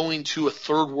like going to a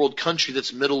third world country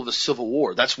that's middle of a civil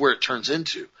war. That's where it turns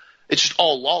into. It's just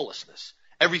all lawlessness.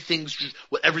 Everything's just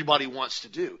what everybody wants to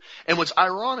do. And what's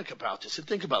ironic about this, and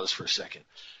think about this for a second,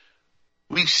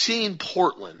 we've seen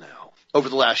Portland now over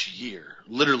the last year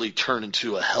literally turn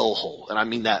into a hellhole, and I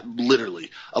mean that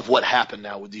literally, of what happened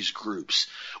now with these groups.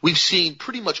 We've seen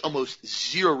pretty much almost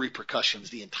zero repercussions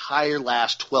the entire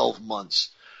last 12 months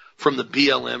from the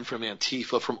BLM, from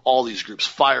Antifa, from all these groups,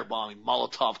 firebombing,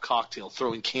 Molotov cocktail,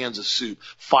 throwing cans of soup,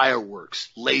 fireworks,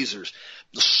 lasers,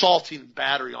 assaulting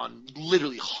battery on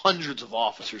literally hundreds of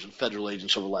officers and federal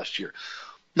agents over the last year.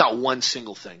 Not one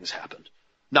single thing has happened.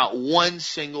 Not one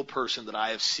single person that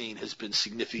I have seen has been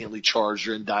significantly charged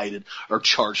or indicted or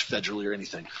charged federally or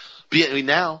anything. But yet we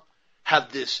now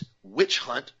have this witch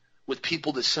hunt with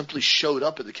people that simply showed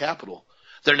up at the Capitol.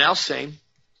 They're now saying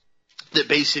that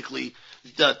basically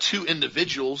the two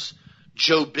individuals,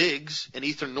 Joe Biggs and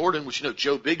Ethan Norton, which, you know,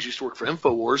 Joe Biggs used to work for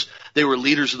InfoWars. They were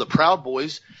leaders of the Proud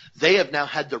Boys. They have now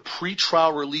had their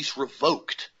pretrial release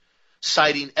revoked,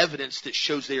 citing evidence that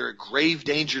shows they are a grave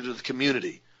danger to the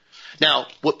community. Now,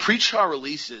 what pretrial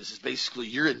release is basically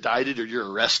you're indicted or you're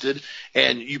arrested,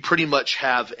 and you pretty much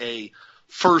have a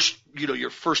first, you know, your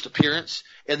first appearance,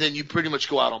 and then you pretty much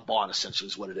go out on bond, essentially,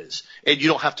 is what it is. And you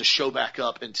don't have to show back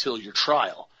up until your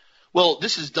trial. Well,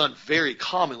 this is done very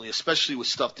commonly, especially with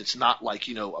stuff that's not like,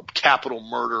 you know, a capital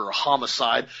murder or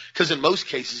homicide, because in most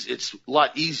cases it's a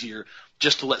lot easier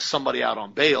just to let somebody out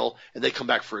on bail and they come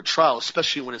back for a trial,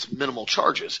 especially when it's minimal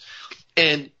charges.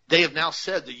 And they have now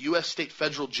said the U.S. state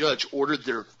federal judge ordered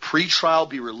their pretrial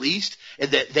be released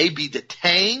and that they be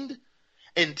detained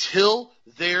until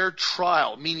their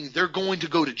trial, meaning they're going to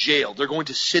go to jail. They're going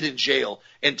to sit in jail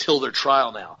until their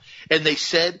trial now. And they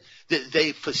said that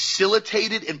they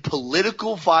facilitated in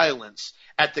political violence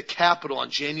at the Capitol on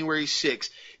January 6th,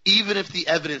 even if the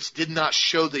evidence did not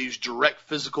show they used direct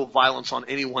physical violence on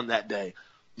anyone that day.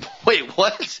 Wait,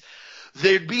 what?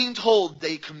 They're being told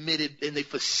they committed and they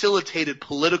facilitated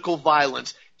political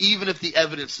violence even if the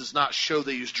evidence does not show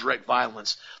they used direct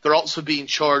violence. They're also being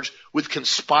charged with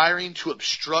conspiring to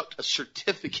obstruct a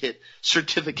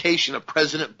certification of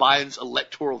President Biden's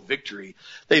electoral victory.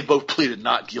 They both pleaded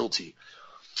not guilty.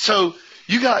 So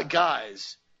you got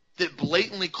guys that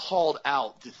blatantly called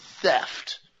out the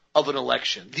theft of an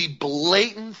election, the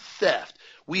blatant theft.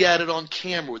 We had it on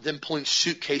camera with them pulling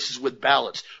suitcases with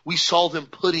ballots. We saw them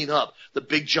putting up the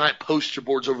big giant poster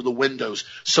boards over the windows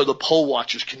so the poll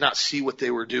watchers could not see what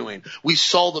they were doing. We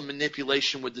saw the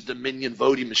manipulation with the Dominion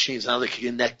voting machines, how they could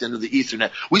connect into the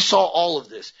Ethernet. We saw all of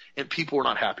this, and people were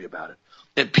not happy about it.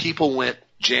 And people went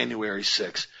January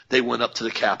 6th. They went up to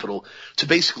the Capitol to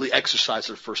basically exercise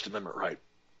their First Amendment right.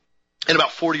 And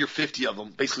about 40 or 50 of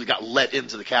them basically got let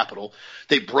into the Capitol.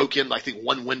 They broke in, I think,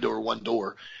 one window or one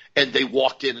door. And they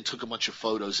walked in and took a bunch of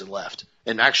photos and left.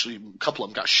 And actually, a couple of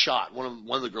them got shot. One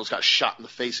of the girls got shot in the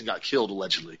face and got killed,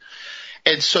 allegedly.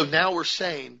 And so now we're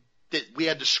saying that we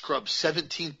had to scrub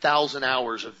 17,000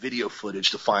 hours of video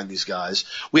footage to find these guys.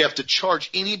 We have to charge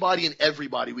anybody and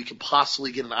everybody we can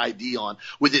possibly get an ID on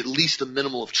with at least a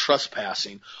minimum of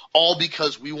trespassing, all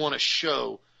because we want to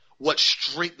show what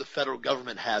strength the federal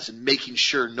government has in making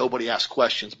sure nobody asks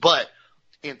questions. But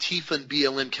Antifa and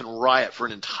BLM can riot for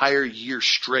an entire year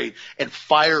straight and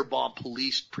firebomb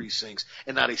police precincts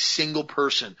and not a single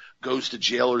person goes to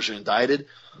jail or is indicted.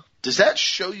 Does that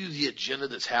show you the agenda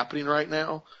that's happening right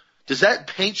now? Does that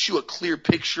paint you a clear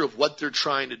picture of what they're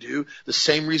trying to do? The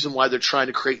same reason why they're trying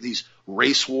to create these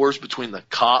race wars between the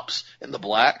cops and the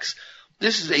blacks?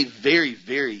 This is a very,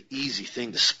 very easy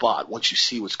thing to spot once you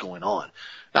see what's going on.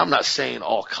 Now, I'm not saying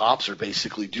all cops are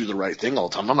basically do the right thing all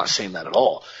the time. I'm not saying that at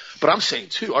all. But I'm saying,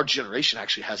 too, our generation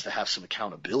actually has to have some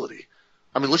accountability.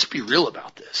 I mean, let's be real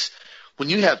about this. When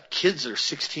you have kids that are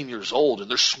 16 years old and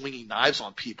they're swinging knives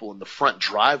on people in the front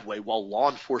driveway while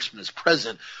law enforcement is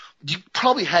present, you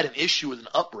probably had an issue with an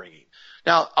upbringing.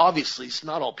 Now, obviously, it's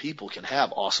not all people can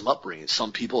have awesome upbringings.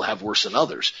 Some people have worse than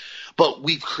others. But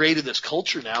we've created this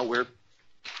culture now where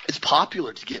it's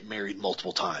popular to get married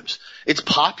multiple times. It's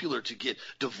popular to get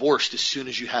divorced as soon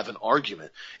as you have an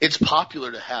argument. It's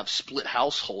popular to have split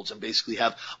households and basically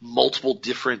have multiple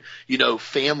different,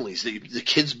 families that the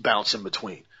kids bounce in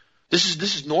between.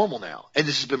 This is normal now, and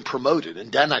this has been promoted.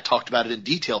 And Dad and I talked about it in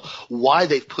detail, why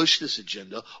they've pushed this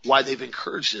agenda, why they've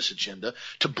encouraged this agenda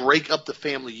to break up the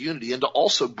family unity and to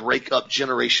also break up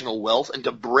generational wealth and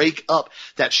to break up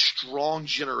that strong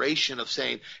generation of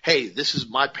saying, hey, this is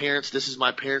my parents,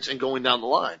 and going down the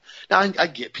line. Now, I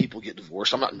get people get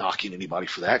divorced. I'm not knocking anybody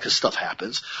for that because stuff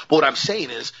happens. But what I'm saying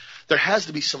is there has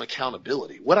to be some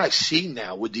accountability. What I've seen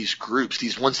now with these groups,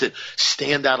 these ones that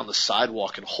stand out on the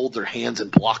sidewalk and hold their hands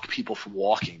and block people from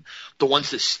walking, the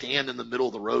ones that stand in the middle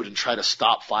of the road and try to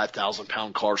stop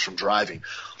 5,000-pound cars from driving,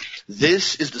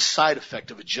 this is the side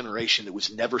effect of a generation that was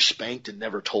never spanked and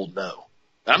never told no.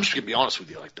 I'm just going to be honest with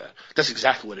you like that. That's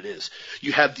exactly what it is.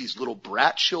 You have these little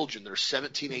brat children that are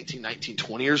 17, 18, 19,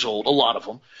 20 years old, a lot of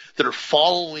them, that are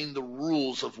following the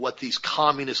rules of what these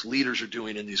communist leaders are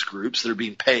doing in these groups that are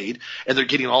being paid, and they're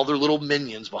getting all their little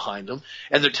minions behind them,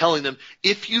 and they're telling them,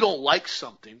 if you don't like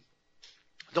something,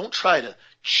 don't try to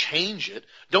change it.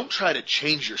 Don't try to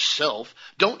change yourself.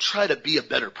 Don't try to be a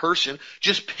better person.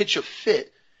 Just pitch a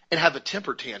fit and have a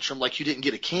temper tantrum like you didn't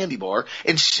get a candy bar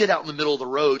and sit out in the middle of the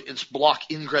road and block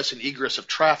ingress and egress of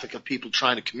traffic of people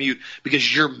trying to commute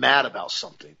because you're mad about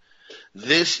something.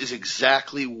 This is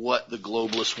exactly what the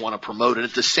globalists want to promote. And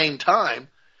at the same time,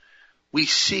 we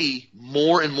see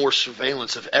more and more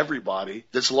surveillance of everybody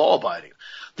that's law-abiding.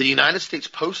 The United States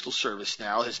Postal Service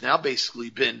has basically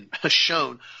been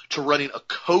shown to running a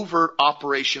covert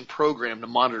operation program to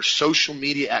monitor social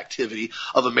media activity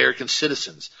of American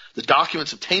citizens. The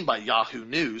documents obtained by Yahoo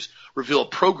News reveal a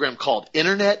program called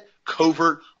Internet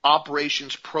Covert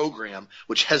Operations Program,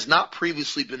 which has not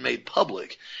previously been made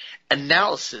public.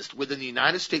 Analysis within the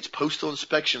United States Postal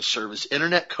Inspection Service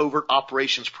Internet Covert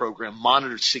Operations Program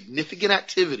monitored significant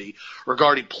activity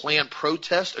regarding planned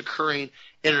protests occurring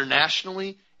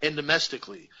internationally and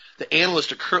domestically. The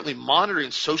analysts are currently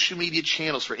monitoring social media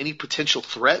channels for any potential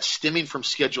threats stemming from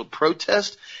scheduled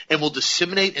protests and will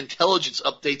disseminate intelligence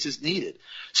updates as needed.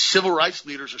 Civil rights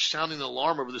leaders are sounding the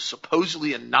alarm over the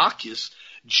supposedly innocuous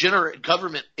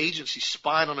government agency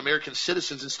spying on American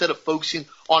citizens instead of focusing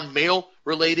on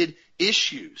mail-related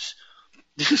issues.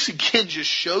 This again just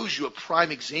shows you a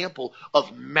prime example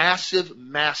of massive,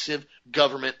 massive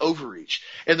government overreach.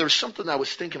 And there was something I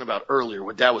was thinking about earlier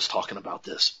when Dad was talking about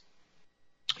this.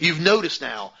 You've noticed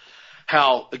now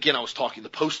how, again, I was talking, the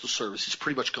Postal Service has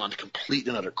pretty much gone to complete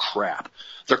and utter crap.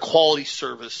 Their quality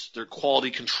service, their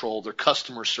quality control, their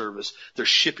customer service, their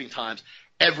shipping times,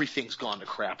 everything's gone to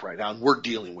crap right now, and we're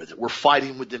dealing with it. We're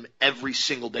fighting with them every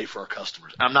single day for our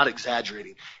customers. I'm not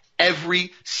exaggerating.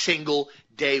 Every single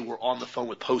day we're on the phone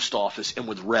with post office and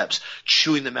with reps,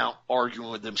 chewing them out,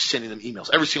 arguing with them, sending them emails.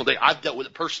 Every single day. I've dealt with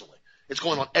it personally. It's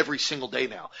going on every single day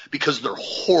now because of their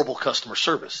horrible customer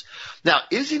service. Now,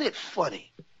 isn't it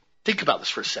funny? Think about this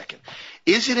for a second.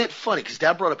 Isn't it funny? Because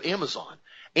Dad brought up Amazon.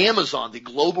 Amazon, the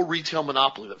global retail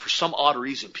monopoly that for some odd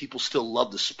reason people still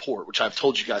love to support, which I've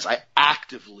told you guys I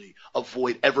actively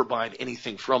avoid ever buying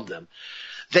anything from them.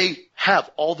 They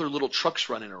have all their little trucks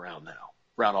running around now.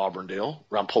 Around Auburndale,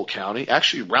 around Polk County,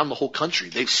 actually around the whole country.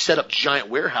 They've set up giant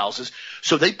warehouses,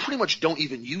 so they pretty much don't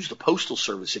even use the Postal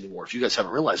Service anymore, if you guys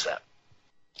haven't realized that.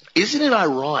 Isn't it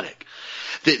ironic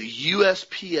that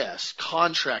USPS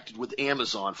contracted with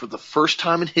Amazon for the first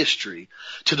time in history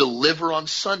to deliver on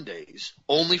Sundays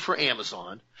only for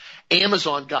Amazon?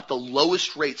 Amazon got the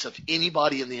lowest rates of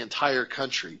anybody in the entire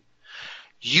country.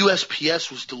 USPS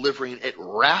was delivering at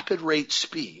rapid rate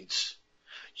speeds.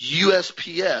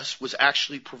 USPS was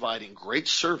actually providing great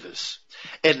service,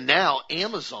 and now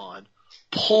Amazon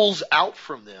pulls out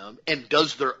from them and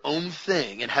does their own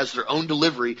thing and has their own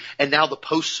delivery, and now the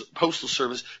Postal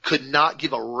Service could not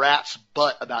give a rat's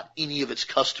butt about any of its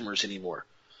customers anymore.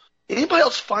 Anybody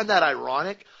else find that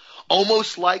ironic?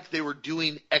 Almost like they were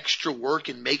doing extra work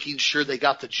and making sure they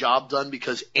got the job done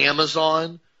because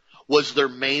Amazon was their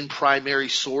main primary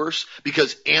source,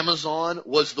 because Amazon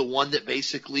was the one that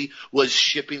basically was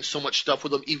shipping so much stuff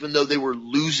with them, even though they were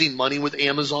losing money with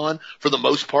Amazon for the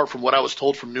most part, from what I was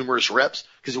told from numerous reps,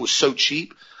 because it was so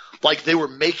cheap. Like they were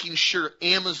making sure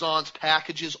Amazon's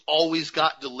packages always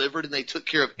got delivered and they took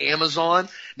care of Amazon.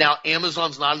 Now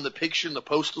Amazon's not in the picture and the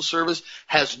Postal Service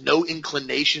has no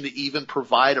inclination to even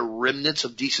provide a remnants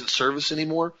of decent service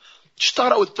anymore. Just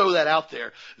thought I would throw that out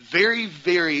there. Very,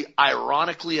 very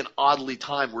ironically and oddly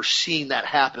timed, we're seeing that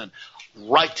happen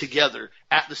right together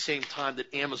at the same time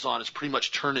that Amazon has pretty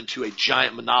much turned into a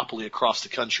giant monopoly across the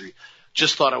country.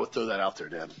 Just thought I would throw that out there,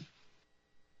 Dan.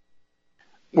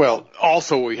 Well,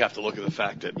 also we have to look at the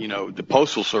fact that, the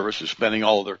Postal Service is spending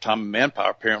all of their time and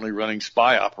manpower apparently running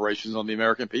spy operations on the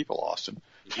American people, Austin.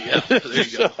 Yeah, there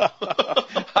you go.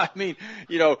 I mean,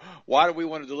 why do we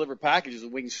want to deliver packages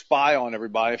and we can spy on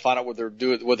everybody and find out what they're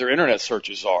doing, what their internet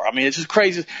searches are? I mean, it's just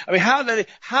crazy. I mean,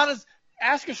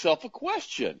 ask yourself a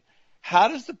question. How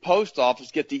does the post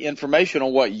office get the information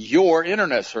on what your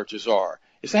internet searches are?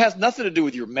 It has nothing to do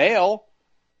with your mail.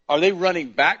 Are they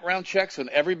running background checks on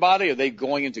everybody? Are they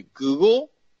going into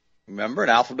Google? Remember, an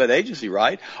alphabet agency,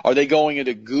 right? Are they going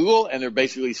into Google and they're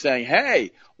basically saying,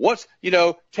 hey, what's,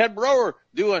 Ted Brower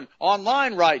doing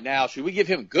online right now? Should we give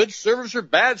him good service or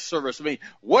bad service? I mean,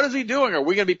 what is he doing? Are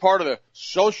we going to be part of the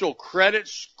social credit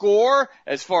score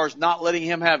as far as not letting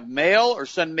him have mail or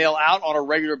send mail out on a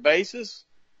regular basis?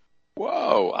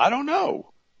 Whoa, I don't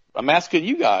know. I'm asking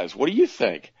you guys, what do you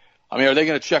think? I mean, are they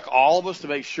going to check all of us to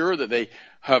make sure that they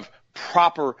have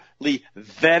properly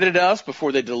vetted us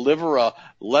before they deliver a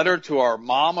letter to our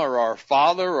mom or our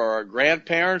father or our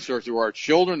grandparents or to our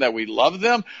children that we love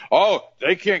them? Oh,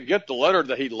 they can't get the letter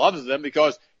that he loves them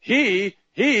because he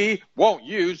won't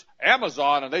use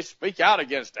Amazon, and they speak out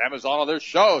against Amazon on their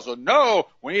shows. So no,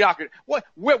 we're not going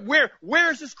to.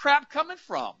 Where is this crap coming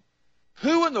from?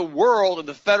 Who in the world in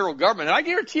the federal government, and I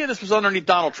guarantee you this was underneath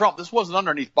Donald Trump. This wasn't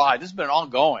underneath Biden. This has been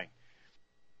ongoing.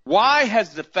 Why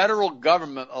has the federal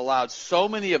government allowed so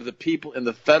many of the people in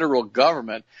the federal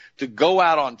government to go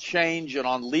out on change and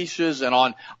on leashes and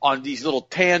on these little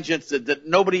tangents that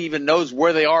nobody even knows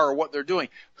where they are or what they're doing?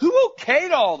 Who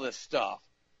okayed all this stuff?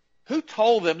 Who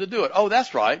told them to do it? Oh,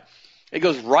 that's right. It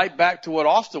goes right back to what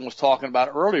Austin was talking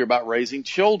about earlier about raising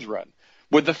children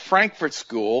with the Frankfurt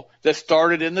school that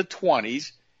started in the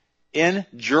 20s in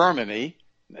Germany.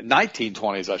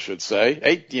 1920s, I should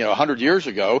say, 100 years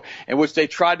ago, in which they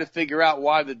tried to figure out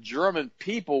why the German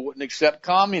people wouldn't accept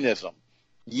communism.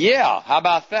 Yeah, how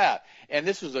about that? And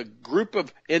this was a group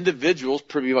of individuals,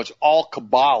 pretty much all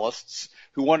Kabbalists,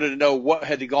 who wanted to know what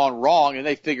had gone wrong, and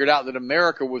they figured out that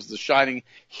America was the shining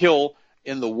hill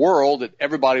in the world, that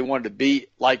everybody wanted to be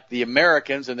like the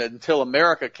Americans, and that until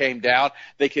America came down,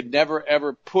 they could never,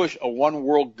 ever push a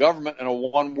one-world government and a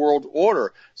one-world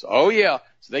order. So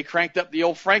they cranked up the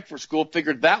old Frankfurt School,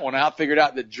 figured that one out, figured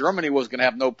out that Germany was going to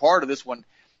have no part of this when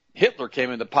Hitler came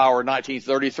into power in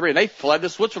 1933, and they fled to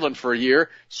Switzerland for a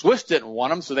year. Swiss didn't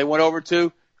want them, so they went over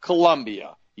to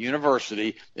Columbia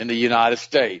University in the United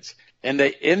States. And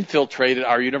they infiltrated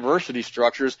our university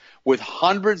structures with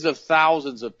hundreds of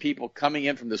thousands of people coming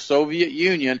in from the Soviet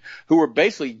Union who were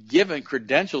basically given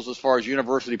credentials as far as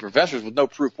university professors with no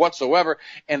proof whatsoever.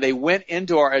 And they went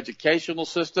into our educational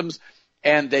systems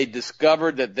and they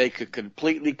discovered that they could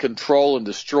completely control and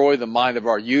destroy the mind of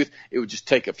our youth. It would just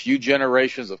take a few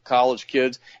generations of college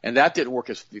kids, and that didn't work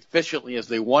as efficiently as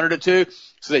they wanted it to.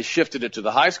 So they shifted it to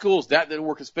the high schools. That didn't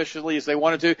work as efficiently as they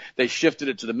wanted to. They shifted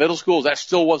it to the middle schools. That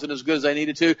still wasn't as good as they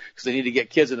needed to because they needed to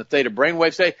get kids in a theta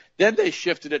brainwave state. Then they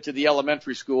shifted it to the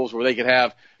elementary schools where they could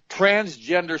have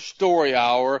transgender story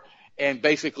hour and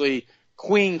basically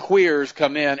queen queers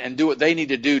come in and do what they need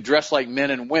to do, dress like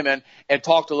men and women, and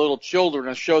talk to little children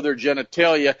and show their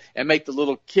genitalia and make the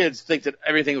little kids think that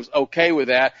everything was okay with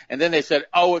that. And then they said,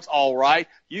 oh, it's all right.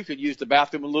 You could use the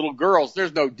bathroom with little girls.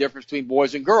 There's no difference between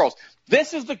boys and girls.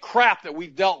 This is the crap that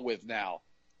we've dealt with now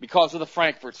because of the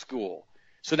Frankfurt School.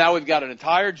 So now we've got an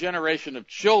entire generation of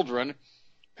children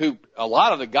who a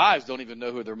lot of the guys don't even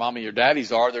know who their mommy or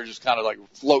daddies are. They're just kind of like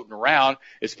floating around,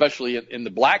 especially in the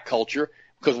black culture.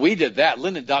 Because we did that.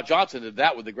 Lyndon Johnson did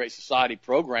that with the Great Society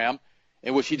program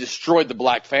in which he destroyed the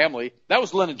black family. That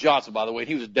was Lyndon Johnson, by the way, and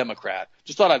he was a Democrat.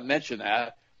 Just thought I'd mention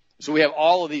that. So we have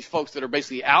all of these folks that are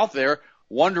basically out there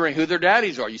wondering who their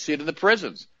daddies are. You see it in the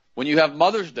prisons. When you have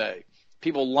Mother's Day,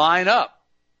 people line up.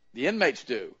 The inmates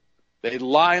do. They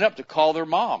line up to call their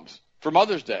moms for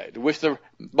Mother's Day, to wish their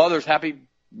mothers happy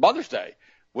Mother's Day.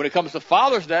 When it comes to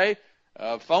Father's Day,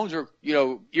 phones are,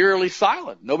 eerily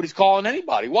silent. Nobody's calling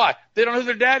anybody. Why? They don't know who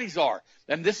their daddies are.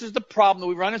 And this is the problem that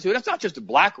we run into. And it's not just the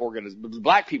black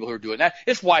people who are doing that.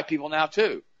 It's white people now,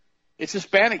 too. It's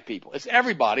Hispanic people. It's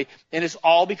everybody. And it's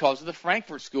all because of the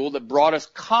Frankfurt School that brought us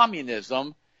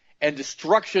communism and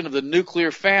destruction of the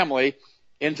nuclear family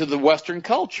into the Western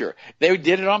culture. They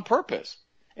did it on purpose.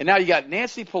 And now you got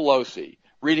Nancy Pelosi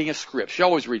reading a script. She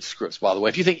always reads scripts, by the way.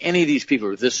 If you think any of these people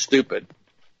are this stupid,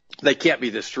 they can't be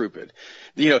this stupid.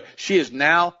 She is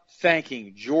now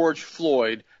thanking George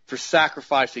Floyd for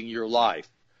sacrificing your life.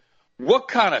 What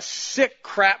kind of sick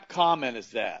crap comment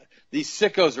is that? These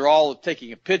sickos are all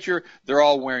taking a picture. They're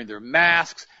all wearing their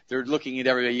masks. They're looking at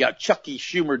everybody. You got Chucky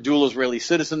Schumer, dual Israeli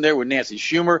citizen there with Nancy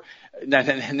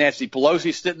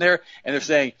Pelosi sitting there, and they're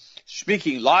saying,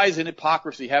 speaking lies and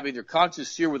hypocrisy, having their conscience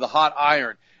seared with a hot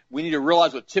iron. We need to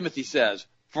realize what Timothy says.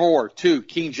 4:2,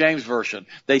 King James Version.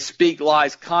 They speak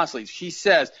lies constantly. She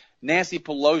says, Nancy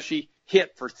Pelosi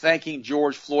hit for thanking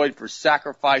George Floyd for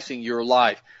sacrificing your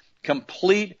life.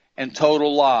 Complete and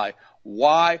total lie.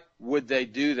 Why would they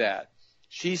do that?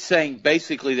 She's saying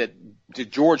basically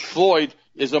that George Floyd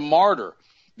is a martyr,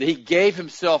 that he gave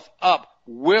himself up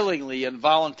willingly and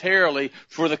voluntarily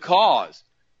for the cause.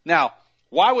 Now,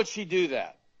 why would she do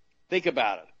that? Think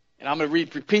about it. And I'm going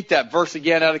to repeat that verse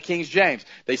again out of King James.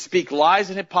 They speak lies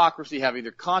and hypocrisy, having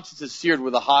their consciences seared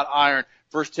with a hot iron,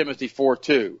 1 Timothy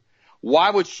 4:2. Why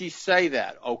would she say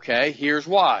that? Okay, here's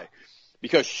why.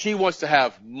 Because she wants to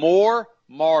have more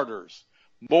martyrs,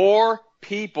 more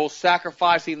people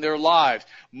sacrificing their lives,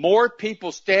 more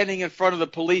people standing in front of the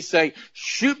police saying,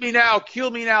 shoot me now, kill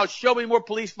me now, show me more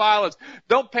police violence.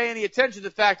 Don't pay any attention to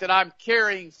the fact that I'm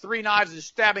carrying 3 knives and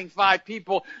stabbing 5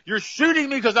 people. You're shooting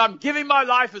me because I'm giving my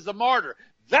life as a martyr.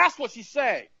 That's what she's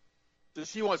saying. So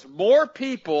she wants more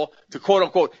people to, quote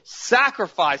unquote,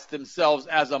 sacrifice themselves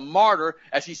as a martyr,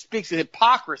 as she speaks of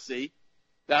hypocrisy.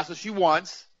 That's what she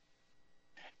wants.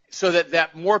 So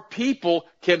that more people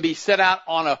can be set out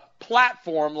on a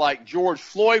platform like George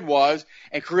Floyd was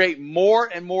and create more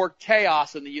and more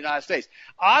chaos in the United States.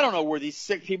 I don't know where these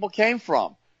sick people came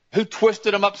from. Who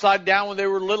twisted them upside down when they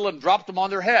were little and dropped them on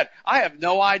their head? I have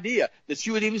no idea that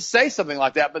she would even say something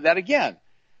like that. But that again,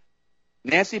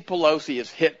 Nancy Pelosi is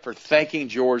hit for thanking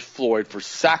George Floyd for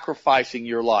sacrificing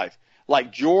your life.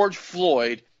 Like George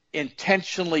Floyd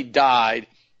intentionally died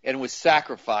and was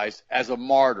sacrificed as a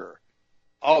martyr.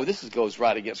 Oh, this goes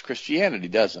right against Christianity,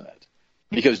 doesn't it?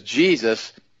 Because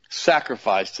Jesus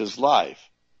sacrificed his life.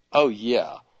 Oh,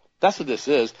 yeah. That's what this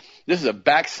is. This is a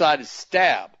backsided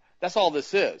stab. That's all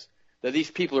this is. That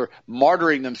these people are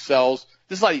martyring themselves.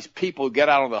 This is like these people who get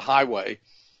out on the highway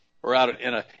or out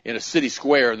in a city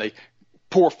square and they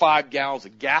pour 5 gallons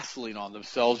of gasoline on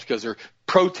themselves because they're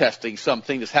protesting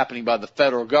something that's happening by the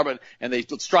federal government, and they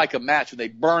strike a match and they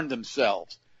burn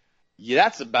themselves. Yeah,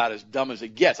 that's about as dumb as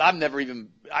it gets. I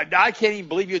can't even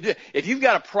believe you do it. If you've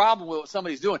got a problem with what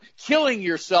somebody's doing, killing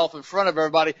yourself in front of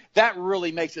everybody, that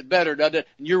really makes it better, doesn't it?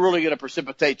 And you're really going to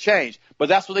precipitate change. But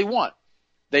that's what they want.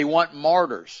 They want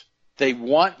martyrs. They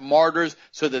want martyrs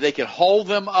so that they can hold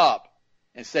them up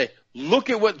and say,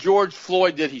 look at what George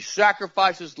Floyd did. He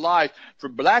sacrificed his life for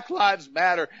Black Lives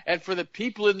Matter and for the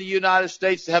people in the United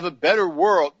States to have a better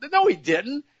world. No, he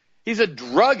didn't. He's a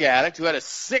drug addict who had a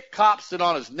sick cop sit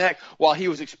on his neck while he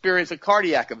was experiencing a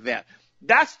cardiac event.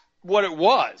 That's what it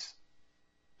was.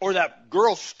 Or that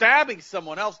girl stabbing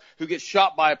someone else who gets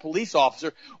shot by a police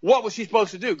officer. What was she supposed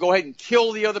to do? Go ahead and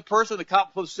kill the other person? The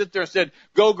cop was supposed to sit there and said,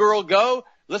 go, girl, go.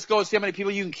 Let's go and see how many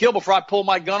people you can kill before I pull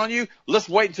my gun on you. Let's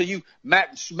wait until you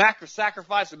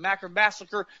sacrifice and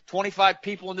massacre 25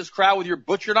 people in this crowd with your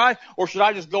butcher knife. Or should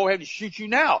I just go ahead and shoot you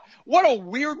now? What a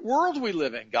weird world we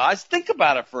live in, guys. Think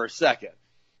about it for a second.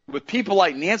 With people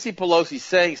like Nancy Pelosi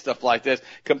saying stuff like this,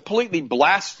 completely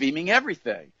blaspheming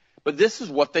everything. But this is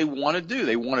what they want to do.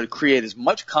 They want to create as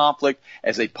much conflict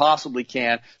as they possibly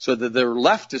can so that their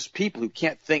leftist people who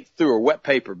can't think through a wet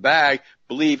paper bag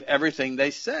believe everything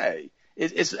they say.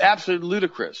 It's absolutely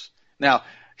ludicrous. Now,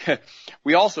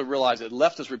 we also realize that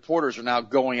leftist reporters are now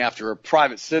going after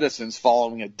private citizens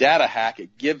following a data hack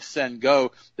at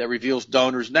GiveSendGo that reveals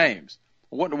donors' names.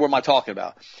 What am I talking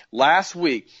about? Last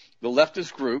week, the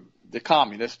leftist group, the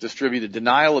communists, distributed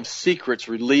denial of secrets,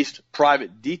 released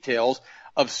private details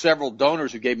of several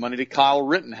donors who gave money to Kyle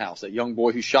Rittenhouse, that young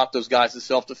boy who shot those guys in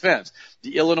self-defense.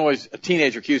 The Illinois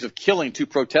teenager accused of killing 2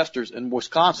 protesters in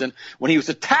Wisconsin when he was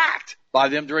attacked by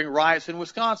them during riots in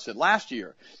Wisconsin last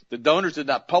year. The donors did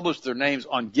not publish their names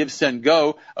on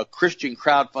GiveSendGo, a Christian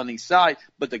crowdfunding site,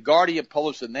 but The Guardian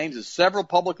published the names of several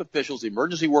public officials,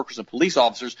 emergency workers, and police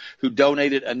officers who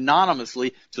donated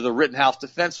anonymously to the Rittenhouse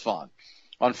Defense Fund.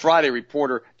 On Friday,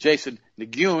 reporter Jason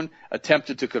Nguyen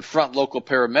attempted to confront local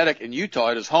paramedic in Utah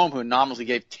at his home who anonymously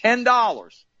gave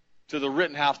 $10 to the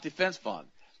Rittenhouse Defense Fund.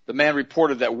 The man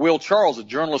reported that Will Charles, a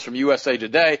journalist from USA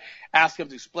Today, asked him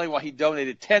to explain why he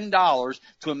donated $10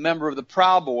 to a member of the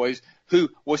Proud Boys who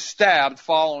was stabbed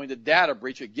following the data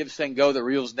breach at GiveSendGo that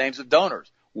reveals names of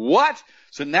donors. What?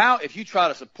 So now if you try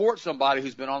to support somebody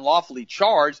who's been unlawfully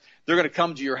charged, they're going to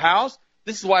come to your house?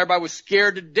 This is why everybody was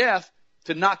scared to death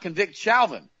to not convict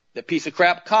Chauvin, that piece of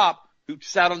crap cop who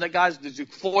sat on that guy's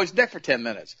Floyd's neck for 10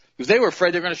 minutes, because they were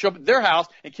afraid they were going to show up at their house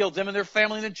and kill them and their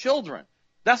family and their children.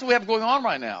 That's what we have going on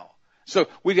right now. So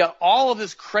we've got all of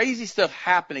this crazy stuff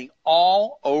happening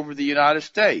all over the United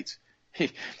States.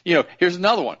 Here's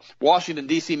another one. Washington,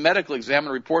 D.C. medical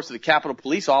examiner reports that the Capitol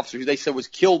police officer, who they said was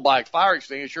killed by a fire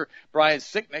extinguisher, Brian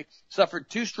Sicknick, suffered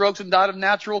 2 strokes and died of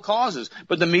natural causes.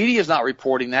 But the media is not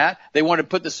reporting that. They want to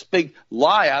put this big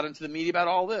lie out into the media about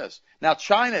all this. Now,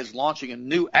 China is launching a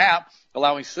new app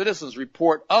allowing citizens to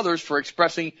report others for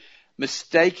expressing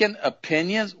mistaken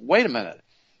opinions. Wait a minute.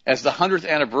 As the 100th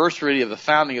anniversary of the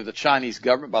founding of the Chinese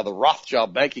government by the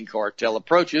Rothschild banking cartel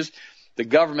approaches, the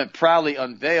government proudly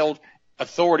unveiled with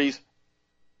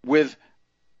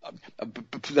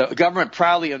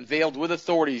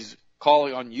authorities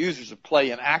calling on users to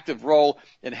play an active role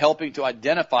in helping to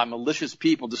identify malicious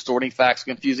people distorting facts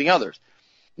and confusing others.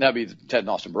 That'd be the Ted and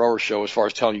Austin Brower show as far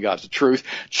as telling you guys the truth.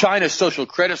 China's social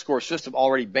credit score system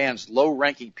already bans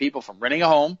low-ranking people from renting a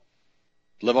home,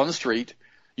 live on the street,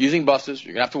 using buses.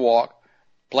 You're going to have to walk.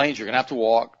 Planes, you're going to have to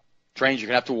walk. Trains, you're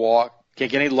going to have to walk. Can't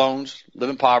get any loans, live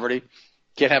in poverty.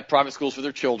 Can't have private schools for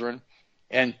their children.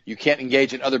 And you can't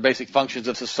engage in other basic functions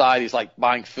of societies like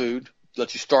buying food.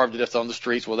 Let you starve to death on the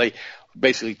streets. Well, they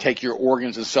basically take your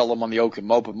organs and sell them on the open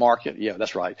market. Yeah,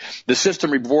 that's right. The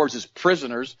system rewards its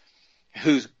prisoners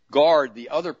who guard the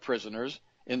other prisoners.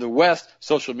 In the West,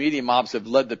 social media mobs have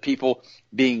led to people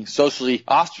being socially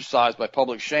ostracized by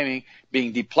public shaming,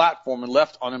 being deplatformed and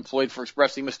left unemployed for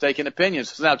expressing mistaken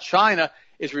opinions. So now China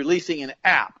is releasing an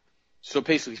app. So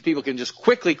basically people can just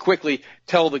quickly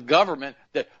tell the government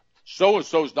that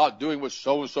so-and-so is not doing what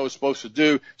so-and-so is supposed to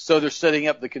do. So they're setting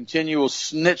up the continual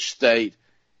snitch state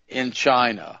in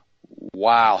China.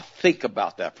 Wow. Think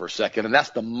about that for a second. And that's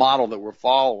the model that we're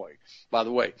following. By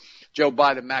the way, Joe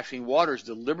Biden and Maxine Waters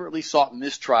deliberately sought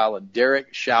mistrial in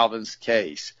Derek Chauvin's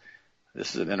case.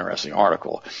 This is an interesting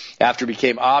article. After it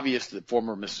became obvious that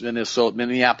former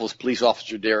Minneapolis police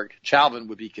officer Derek Chauvin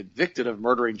would be convicted of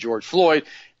murdering George Floyd,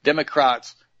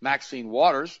 Democrats Maxine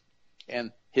Waters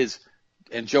and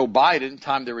Joe Biden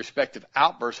timed their respective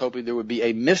outbursts, hoping there would be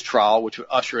a mistrial, which would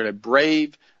usher in a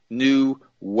brave new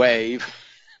wave,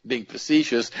 being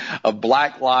facetious, of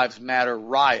Black Lives Matter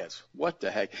riots. What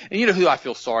the heck? And you know who I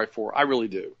feel sorry for? I really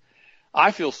do.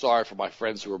 I feel sorry for my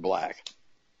friends who are black.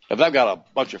 If I've got a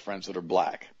bunch of friends that are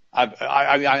black, I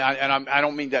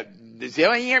don't mean that.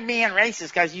 Oh, you're being racist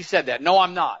because you said that. No,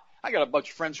 I'm not. I got a bunch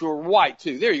of friends who are white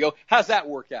too. There you go. How's that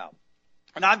work out?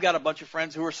 And I've got a bunch of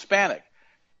friends who are Hispanic.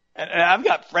 And I've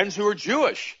got friends who are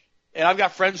Jewish. And I've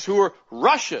got friends who are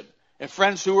Russian. And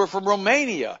friends who are from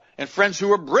Romania. And friends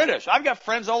who are British. I've got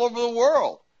friends all over the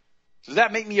world. Does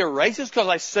that make me a racist because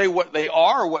I say what they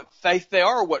are, or what faith they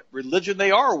are, or what religion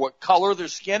they are, or what color their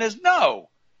skin is? No.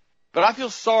 But I feel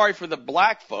sorry for the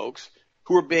black folks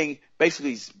who are being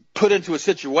basically put into a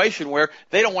situation where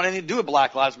they don't want anything to do with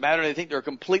Black Lives Matter. They think they're a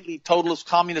completely totalist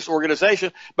communist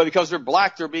organization, but because they're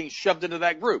black, they're being shoved into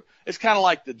that group. It's kind of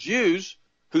like the Jews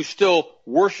who still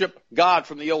worship God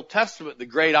from the Old Testament, the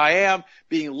great I am,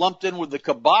 being lumped in with the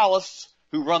Kabbalists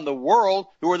who run the world,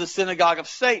 who are the synagogue of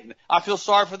Satan. I feel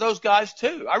sorry for those guys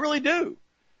too. I really do.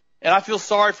 And I feel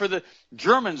sorry for the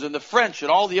Germans and the French and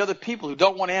all the other people who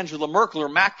don't want Angela Merkel or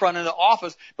Macron in the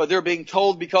office, but they're being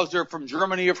told because they're from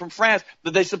Germany or from France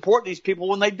that they support these people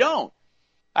when they don't.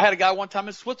 I had a guy one time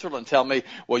in Switzerland tell me,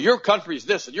 well, your country's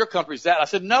this and your country's that. I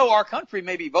said, no, our country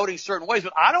may be voting certain ways,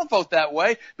 but I don't vote that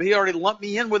way. But he already lumped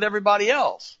me in with everybody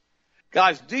else.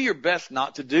 Guys, do your best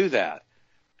not to do that.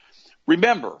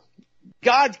 Remember,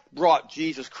 God brought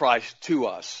Jesus Christ to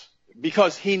us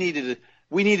because we needed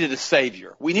a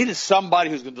savior. We needed somebody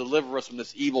who's going to deliver us from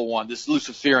this evil one, this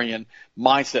Luciferian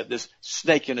mindset, this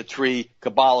snake in a tree,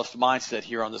 Kabbalist mindset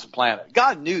here on this planet.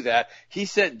 God knew that. He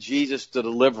sent Jesus to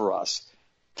deliver us,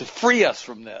 to free us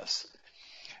from this.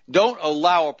 Don't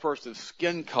allow a person's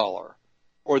skin color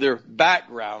or their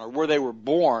background or where they were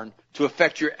born to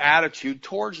affect your attitude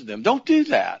towards them. Don't do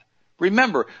that.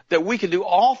 Remember that we can do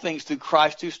all things through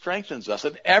Christ who strengthens us.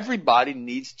 And everybody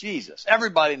needs Jesus.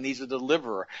 Everybody needs a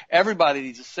deliverer. Everybody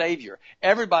needs a savior.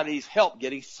 Everybody needs help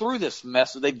getting through this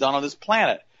mess that they've done on this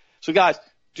planet. So guys,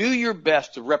 do your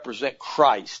best to represent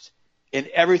Christ in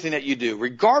everything that you do,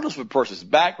 regardless of a person's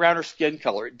background or skin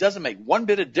color. It doesn't make one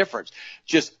bit of difference.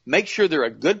 Just make sure they're a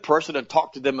good person and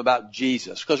talk to them about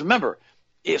Jesus. Because remember,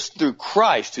 it's through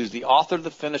Christ, who's the author,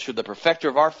 the finisher, the perfecter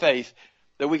of our faith,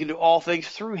 that we can do all things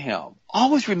through him.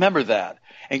 Always remember that.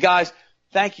 And guys,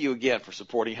 thank you again for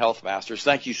supporting Health Masters.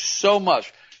 Thank you so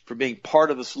much for being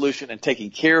part of the solution and taking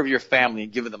care of your family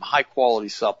and giving them high quality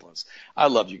supplements. I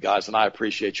love you guys and I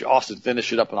appreciate you. Austin,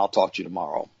 finish it up and I'll talk to you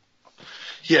tomorrow.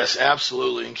 Yes,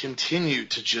 absolutely. And continue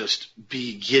to just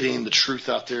be getting the truth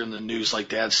out there in the news, like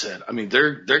Dad said. I mean,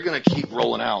 they're going to keep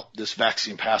rolling out this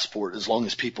vaccine passport as long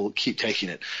as people keep taking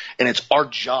it. And it's our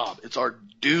job. It's our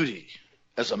duty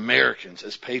as Americans,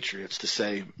 as patriots, to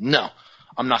say, no,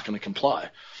 I'm not going to comply.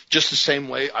 Just the same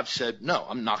way I've said, no,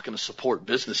 I'm not going to support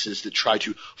businesses that try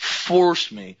to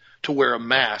force me to wear a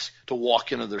mask to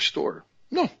walk into their store.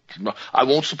 No, I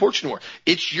won't support you anymore.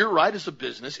 It's your right as a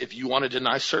business if you want to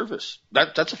deny service.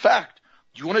 That's a fact.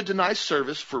 You want to deny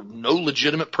service for no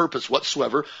legitimate purpose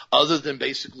whatsoever other than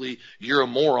basically you're a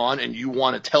moron and you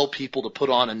want to tell people to put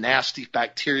on a nasty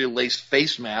bacteria-laced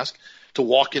face mask to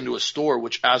walk into a store,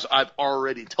 which, as I've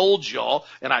already told y'all,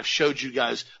 and I've showed you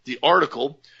guys the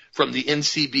article, from the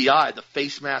NCBI, the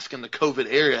face mask in the COVID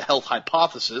area health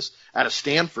hypothesis out of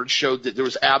Stanford showed that there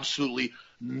was absolutely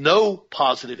no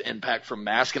positive impact from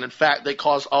masks. And in fact, they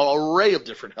cause an array of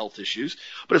different health issues.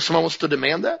 But if someone wants to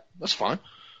demand that, that's fine.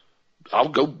 I'll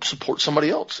go support somebody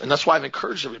else. And that's why I've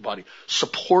encouraged everybody,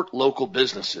 support local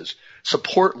businesses,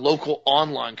 support local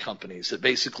online companies that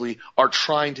basically are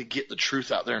trying to get the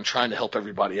truth out there and trying to help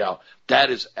everybody out. That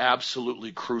is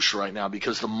absolutely crucial right now,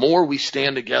 because the more we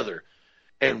stand together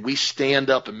and we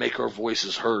stand up and make our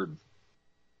voices heard,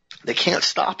 they can't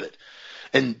stop it.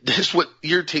 And this is what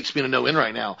irritates me to no end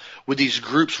right now, with these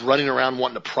groups running around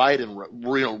wanting to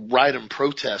riot and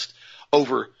protest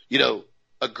over,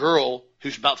 a girl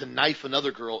who's about to knife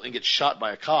another girl and gets shot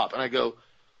by a cop. And I go,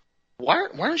 why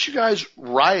aren't you guys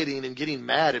rioting and getting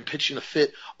mad and pitching a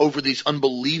fit over these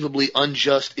unbelievably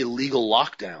unjust, illegal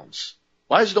lockdowns?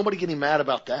 Why is nobody getting mad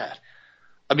about that?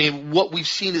 I mean, what we've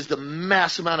seen is the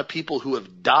mass amount of people who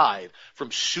have died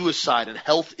from suicide and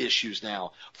health issues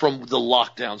now from the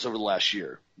lockdowns over the last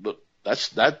year. But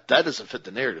that doesn't fit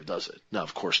the narrative, does it? No,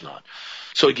 of course not.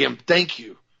 So again, thank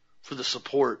you for the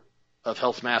support of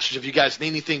Health Masters. If you guys need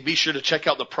anything, be sure to check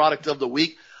out the product of the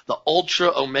week, the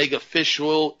Ultra Omega Fish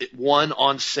Oil 1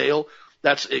 on sale.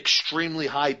 That's extremely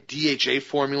high DHA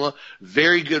formula,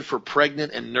 very good for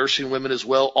pregnant and nursing women as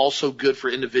well. Also good for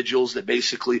individuals that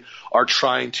basically are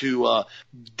trying to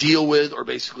deal with or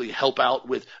basically help out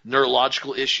with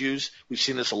neurological issues. We've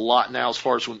seen this a lot now as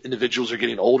far as when individuals are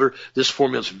getting older. This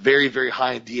formula is very, very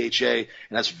high in DHA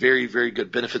and has very, very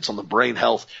good benefits on the brain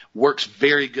health. Works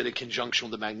very good in conjunction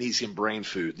with the magnesium brain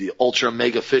food. The Ultra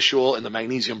Omega Fish Oil and the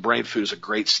magnesium brain food is a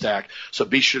great stack. So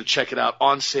be sure to check it out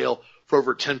on sale for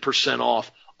over 10%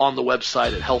 off on the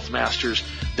website at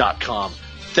healthmasters.com.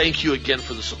 Thank you again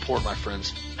for the support, my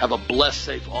friends. Have a blessed,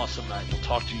 safe, awesome night. We'll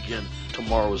talk to you again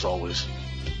tomorrow as always.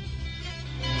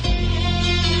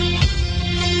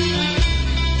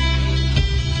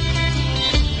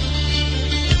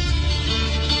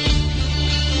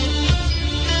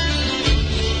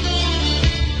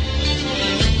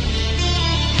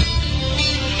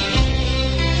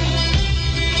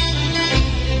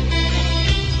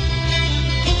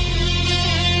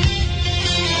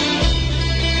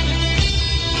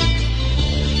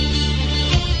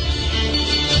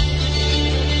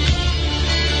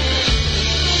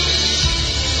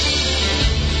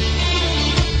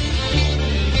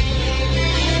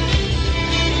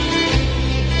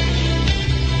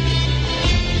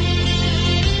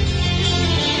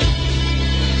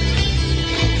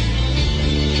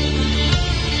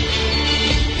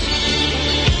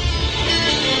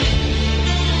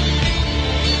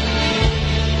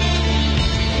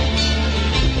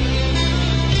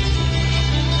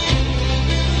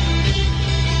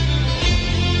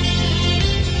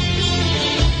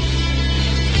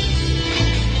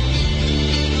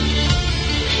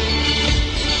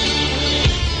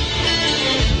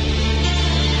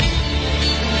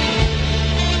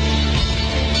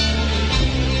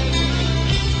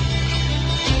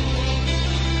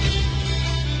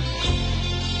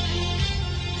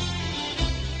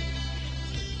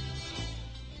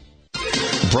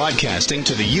 Broadcasting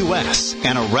to the U.S.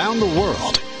 and around the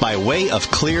world by way of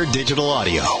clear digital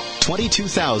audio,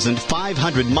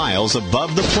 22,500 miles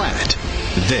above the planet.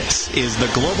 This is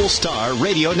the Global Star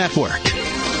Radio Network.